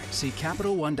apply. See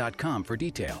CapitalOne.com for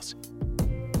details.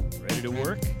 Ready to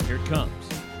work? Here it comes.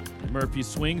 Murphy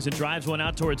swings and drives one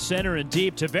out towards center and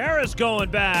deep. Tavares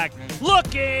going back.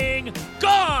 Looking.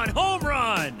 Gone. Home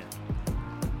run.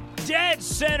 Dead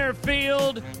center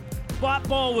field. That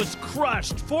ball was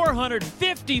crushed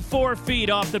 454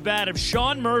 feet off the bat of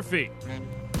Sean Murphy.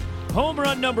 Home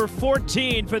run number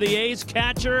 14 for the A's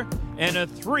catcher and a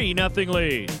 3-0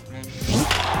 lead.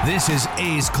 This is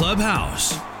A's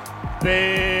Clubhouse.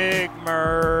 Big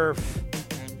Murph.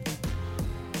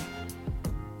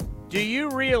 Do you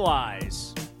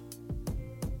realize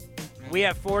we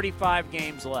have 45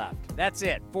 games left? That's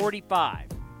it, 45.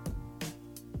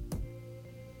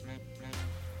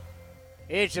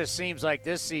 It just seems like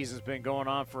this season's been going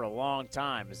on for a long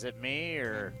time. Is it me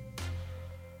or?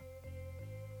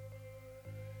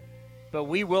 But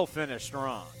we will finish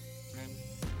strong.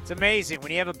 It's amazing.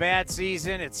 When you have a bad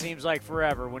season, it seems like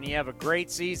forever. When you have a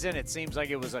great season, it seems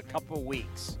like it was a couple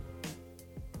weeks.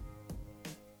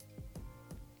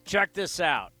 Check this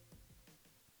out.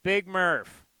 Big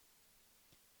Murph.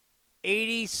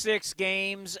 86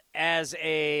 games as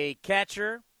a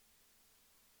catcher.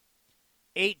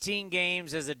 18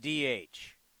 games as a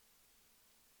DH.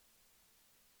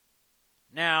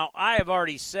 Now, I have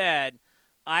already said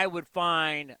I would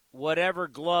find whatever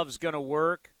glove's going to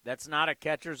work that's not a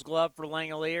catcher's glove for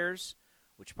Langoliers,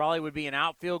 which probably would be an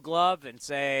outfield glove, and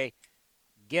say,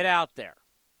 get out there.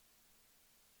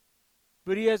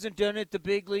 But he hasn't done it at the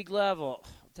big league level.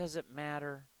 Does it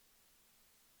matter?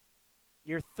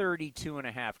 You're 32 and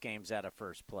a half games out of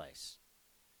first place.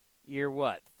 You're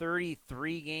what,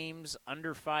 33 games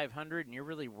under 500, and you're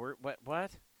really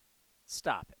what?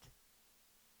 Stop it.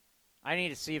 I need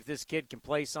to see if this kid can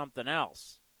play something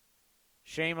else.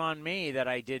 Shame on me that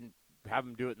I didn't have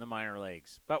him do it in the minor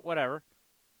leagues, but whatever.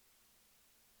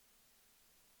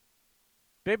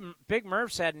 Big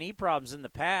Murph's had knee problems in the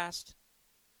past.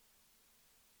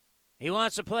 He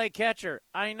wants to play catcher.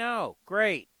 I know.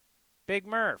 Great. Big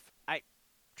Murph.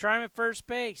 Try him at first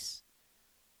base.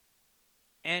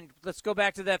 And let's go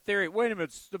back to that theory. Wait a minute.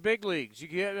 It's the big leagues. You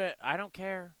get it. I don't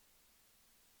care.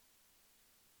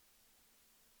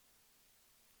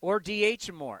 Or DH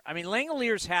him more. I mean,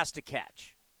 Langoliers has to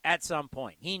catch at some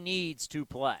point. He needs to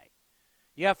play.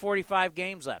 You have 45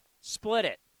 games left. Split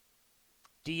it.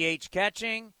 DH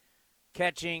catching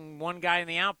one guy in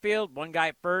the outfield, one guy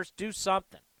at first. Do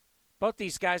something. Both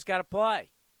these guys got to play.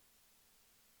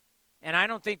 And I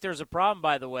don't think there's a problem,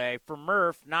 by the way, for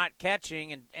Murph not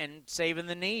catching and saving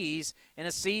the knees in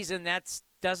a season that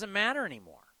doesn't matter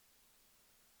anymore.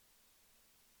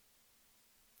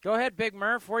 Go ahead, Big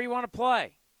Murph, where you want to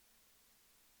play.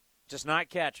 Just not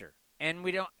catcher. And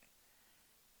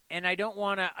I don't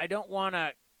want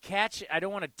to catch. I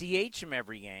don't want to DH him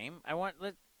every game.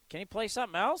 Can he play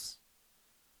something else?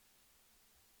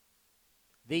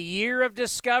 The year of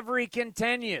discovery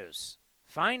continues.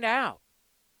 Find out.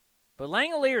 But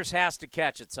Langoliers has to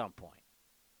catch at some point.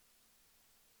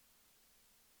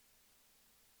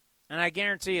 And I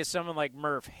guarantee you someone like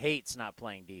Murph hates not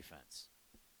playing defense.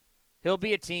 He'll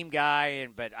be a team guy,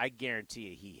 but I guarantee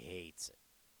you he hates it.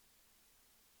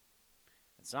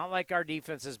 It's not like our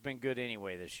defense has been good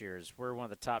anyway this year, as we're one of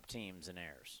the top teams in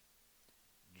errors.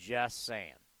 Just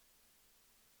saying.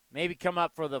 Maybe come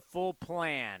up for the full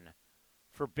plan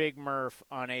for Big Murph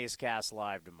on A's Cast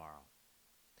Live tomorrow.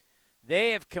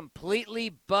 They have completely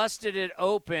busted it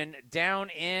open down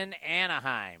in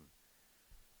Anaheim.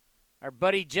 Our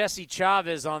buddy Jesse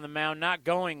Chavez on the mound, not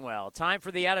going well. Time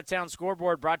for the out-of-town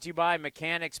scoreboard, brought to you by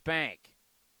Mechanics Bank.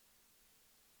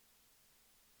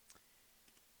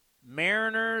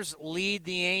 Mariners lead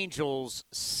the Angels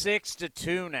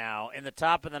 6-2 now in the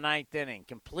top of the ninth inning.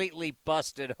 Completely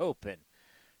busted open.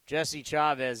 Jesse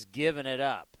Chavez giving it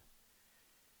up.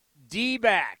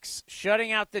 D-backs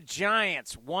shutting out the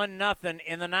Giants 1-0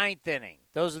 in the ninth inning.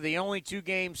 Those are the only two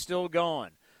games still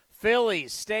going.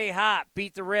 Phillies stay hot,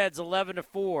 beat the Reds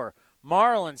 11-4.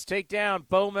 Marlins take down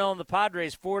Bowmel and the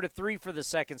Padres 4-3 for the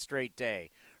second straight day.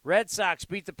 Red Sox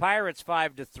beat the Pirates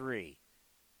 5-3.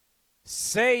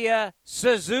 Seiya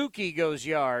Suzuki goes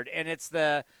yard, and it's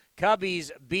the Cubbies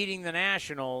beating the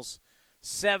Nationals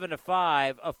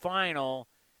 7-5, a final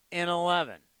in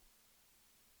 11.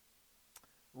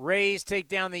 Rays take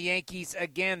down the Yankees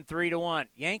again 3-1.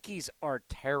 Yankees are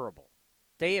terrible.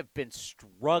 They have been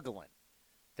struggling.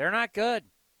 They're not good.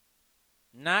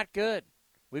 Not good.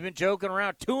 We've been joking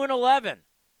around. 2-11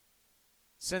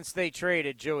 since they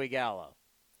traded Joey Gallo.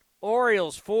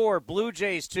 Orioles 4, Blue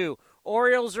Jays 2.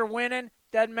 Orioles are winning.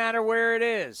 Doesn't matter where it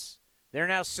is. They're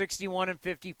now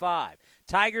 61-55.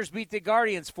 Tigers beat the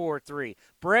Guardians 4-3.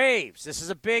 Braves, this is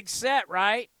a big set,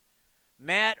 right?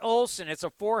 Matt Olson, it's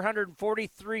a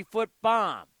 443-foot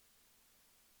bomb.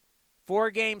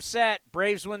 4-game set.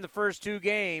 Braves win the first two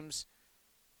games.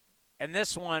 And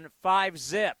this one,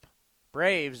 5-0.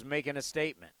 Braves making a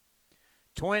statement.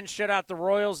 Twins shut out the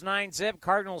Royals 9-0.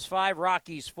 Cardinals 5,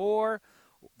 Rockies 4.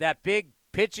 That big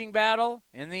pitching battle,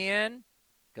 in the end,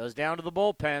 goes down to the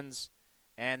bullpens.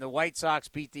 And the White Sox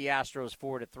beat the Astros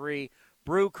 4-3.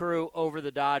 Brew Crew over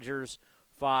the Dodgers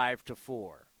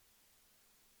 5-4.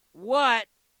 What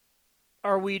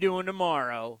are we doing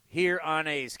tomorrow here on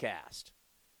A's Cast?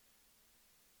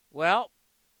 Well,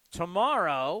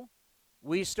 tomorrow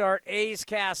we start A's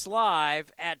Cast Live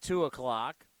at 2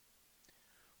 o'clock.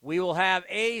 We will have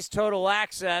A's Total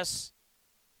Access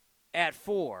at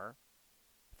 4.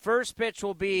 First pitch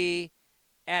will be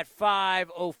at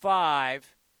 5:05,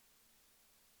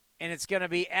 and it's going to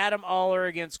be Adam Aller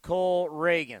against Cole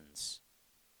Reagans.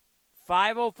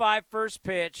 5:05 first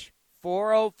pitch,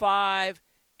 4:05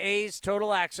 A's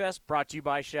Total Access, brought to you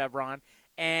by Chevron,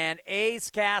 and A's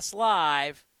Cast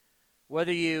Live,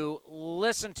 whether you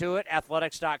listen to it,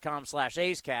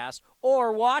 athletics.com/A'sCast,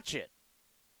 or watch it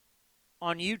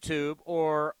on YouTube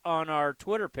or on our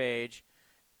Twitter page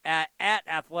at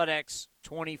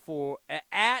Athletics24,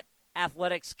 at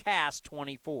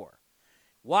AthleticsCast24.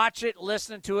 Watch it,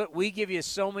 listen to it. We give you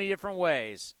so many different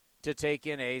ways to take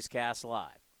in A's Cast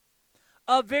Live.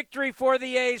 A victory for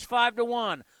the A's,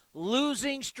 5-1.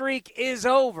 Losing streak is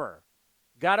over.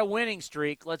 Got a winning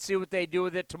streak. Let's see what they do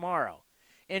with it tomorrow.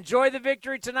 Enjoy the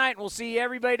victory tonight, and we'll see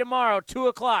everybody tomorrow, 2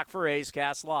 o'clock for A's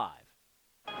Cast Live.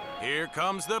 Here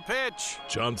comes the pitch.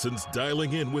 Johnson's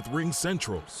dialing in with Ring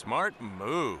Central. Smart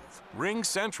move. Ring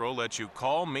Central lets you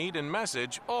call, meet, and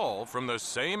message all from the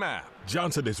same app.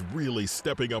 Johnson is really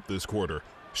stepping up this quarter.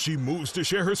 She moves to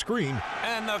share her screen.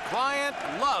 And the client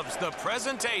loves the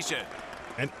presentation.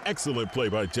 An excellent play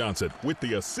by Johnson with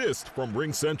the assist from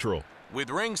Ring Central. With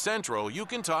Ring Central, you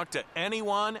can talk to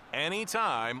anyone,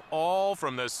 anytime, all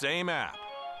from the same app.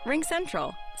 Ring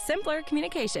Central. Simpler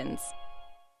communications.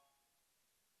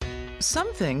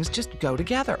 Some things just go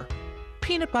together.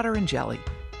 Peanut butter and jelly,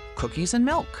 cookies and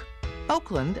milk,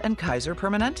 Oakland and Kaiser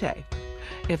Permanente.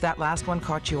 If that last one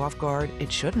caught you off guard,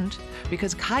 it shouldn't,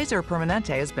 because Kaiser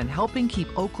Permanente has been helping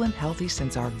keep Oakland healthy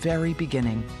since our very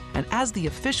beginning. And as the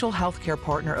official healthcare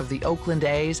partner of the Oakland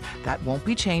A's, that won't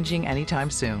be changing anytime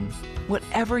soon.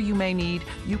 Whatever you may need,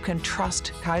 you can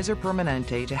trust Kaiser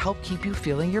Permanente to help keep you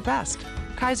feeling your best.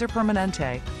 Kaiser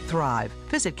Permanente. Thrive.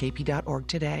 Visit kp.org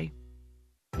today.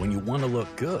 When you want to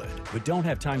look good but don't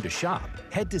have time to shop,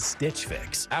 head to Stitch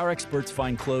Fix. Our experts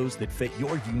find clothes that fit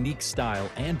your unique style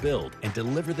and build and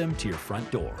deliver them to your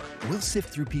front door. We'll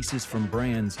sift through pieces from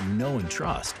brands you know and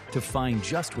trust to find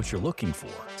just what you're looking for.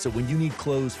 So when you need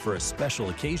clothes for a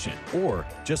special occasion or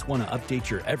just want to update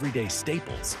your everyday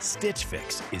staples, Stitch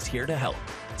Fix is here to help.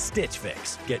 Stitch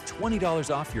Fix. Get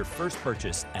 $20 off your first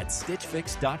purchase at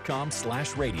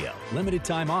stitchfix.com/radio. Limited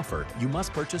time offer. You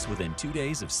must purchase within 2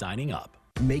 days of signing up.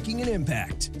 Making an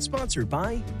Impact, sponsored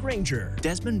by Grainger.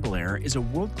 Desmond Blair is a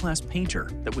world-class painter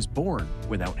that was born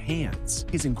without hands.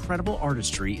 His incredible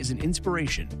artistry is an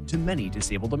inspiration to many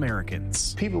disabled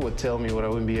Americans. People would tell me what I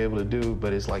wouldn't be able to do,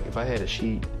 but it's like if I had a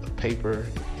sheet of paper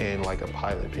and like a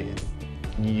pilot pen,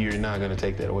 you're not going to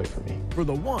take that away from me. For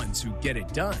the ones who get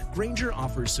it done, Grainger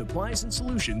offers supplies and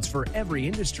solutions for every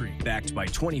industry, backed by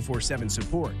 24/7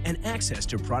 support and access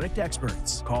to product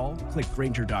experts. Call, click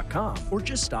Grainger.com, or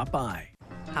just stop by.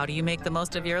 How do you make the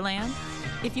most of your land?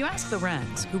 If you ask the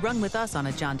Wrens, who run with us on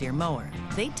a John Deere mower,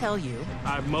 they tell you,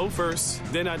 I mow first,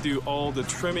 then I do all the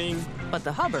trimming. But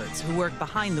the Hubbards, who work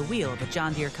behind the wheel of a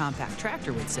John Deere compact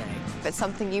tractor, would say, if it's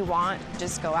something you want,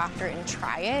 just go after it and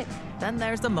try it. Then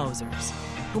there's the Mosers,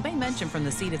 who may mention from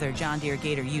the seat of their John Deere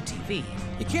Gator UTV,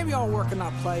 you can't be all work and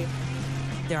not play.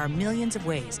 There are millions of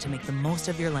ways to make the most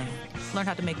of your land. Learn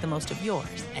how to make the most of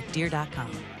yours at Deere.com.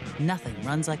 Nothing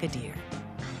runs like a Deere.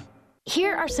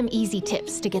 Here are some easy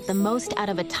tips to get the most out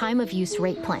of a time-of-use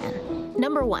rate plan.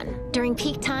 Number 1, during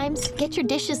peak times, get your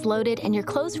dishes loaded and your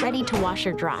clothes ready to wash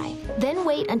or dry. Then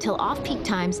wait until off-peak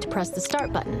times to press the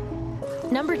start button.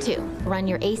 Number 2, run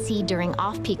your AC during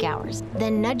off-peak hours.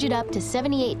 Then nudge it up to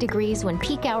 78 degrees when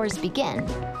peak hours begin.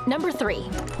 Number 3,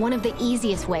 one of the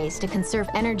easiest ways to conserve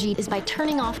energy is by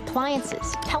turning off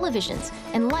appliances, televisions,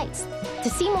 and lights. To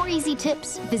see more easy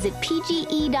tips, visit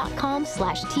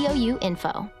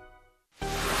pge.com/TOUinfo.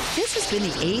 This has been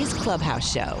the A's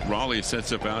Clubhouse Show. Raleigh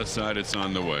sets up outside. It's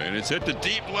on the way. And it's hit to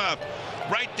deep left.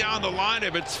 Right down the line.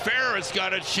 If it's fair, it's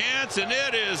got a chance. And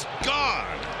it is gone.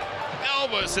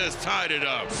 Elvis has tied it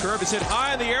up. Curve is hit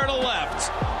high in the air to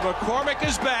left. McCormick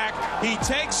is back. He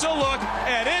takes a look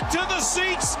and into the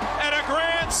seats and a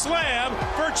grand slam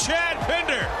for Chad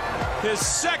Pinder. His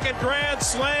second grand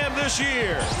slam this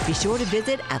year. Be sure to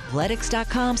visit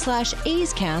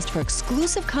athletics.com/A'sCast for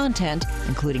exclusive content,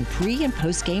 including pre- and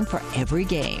post-game for every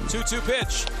game. 2-2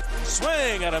 pitch.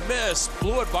 Swing and a miss.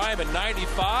 Blew it by him at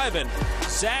 95, and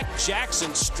Zach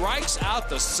Jackson strikes out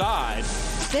the side.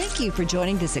 Thank you for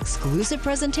joining this exclusive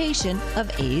presentation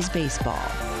of A's Baseball.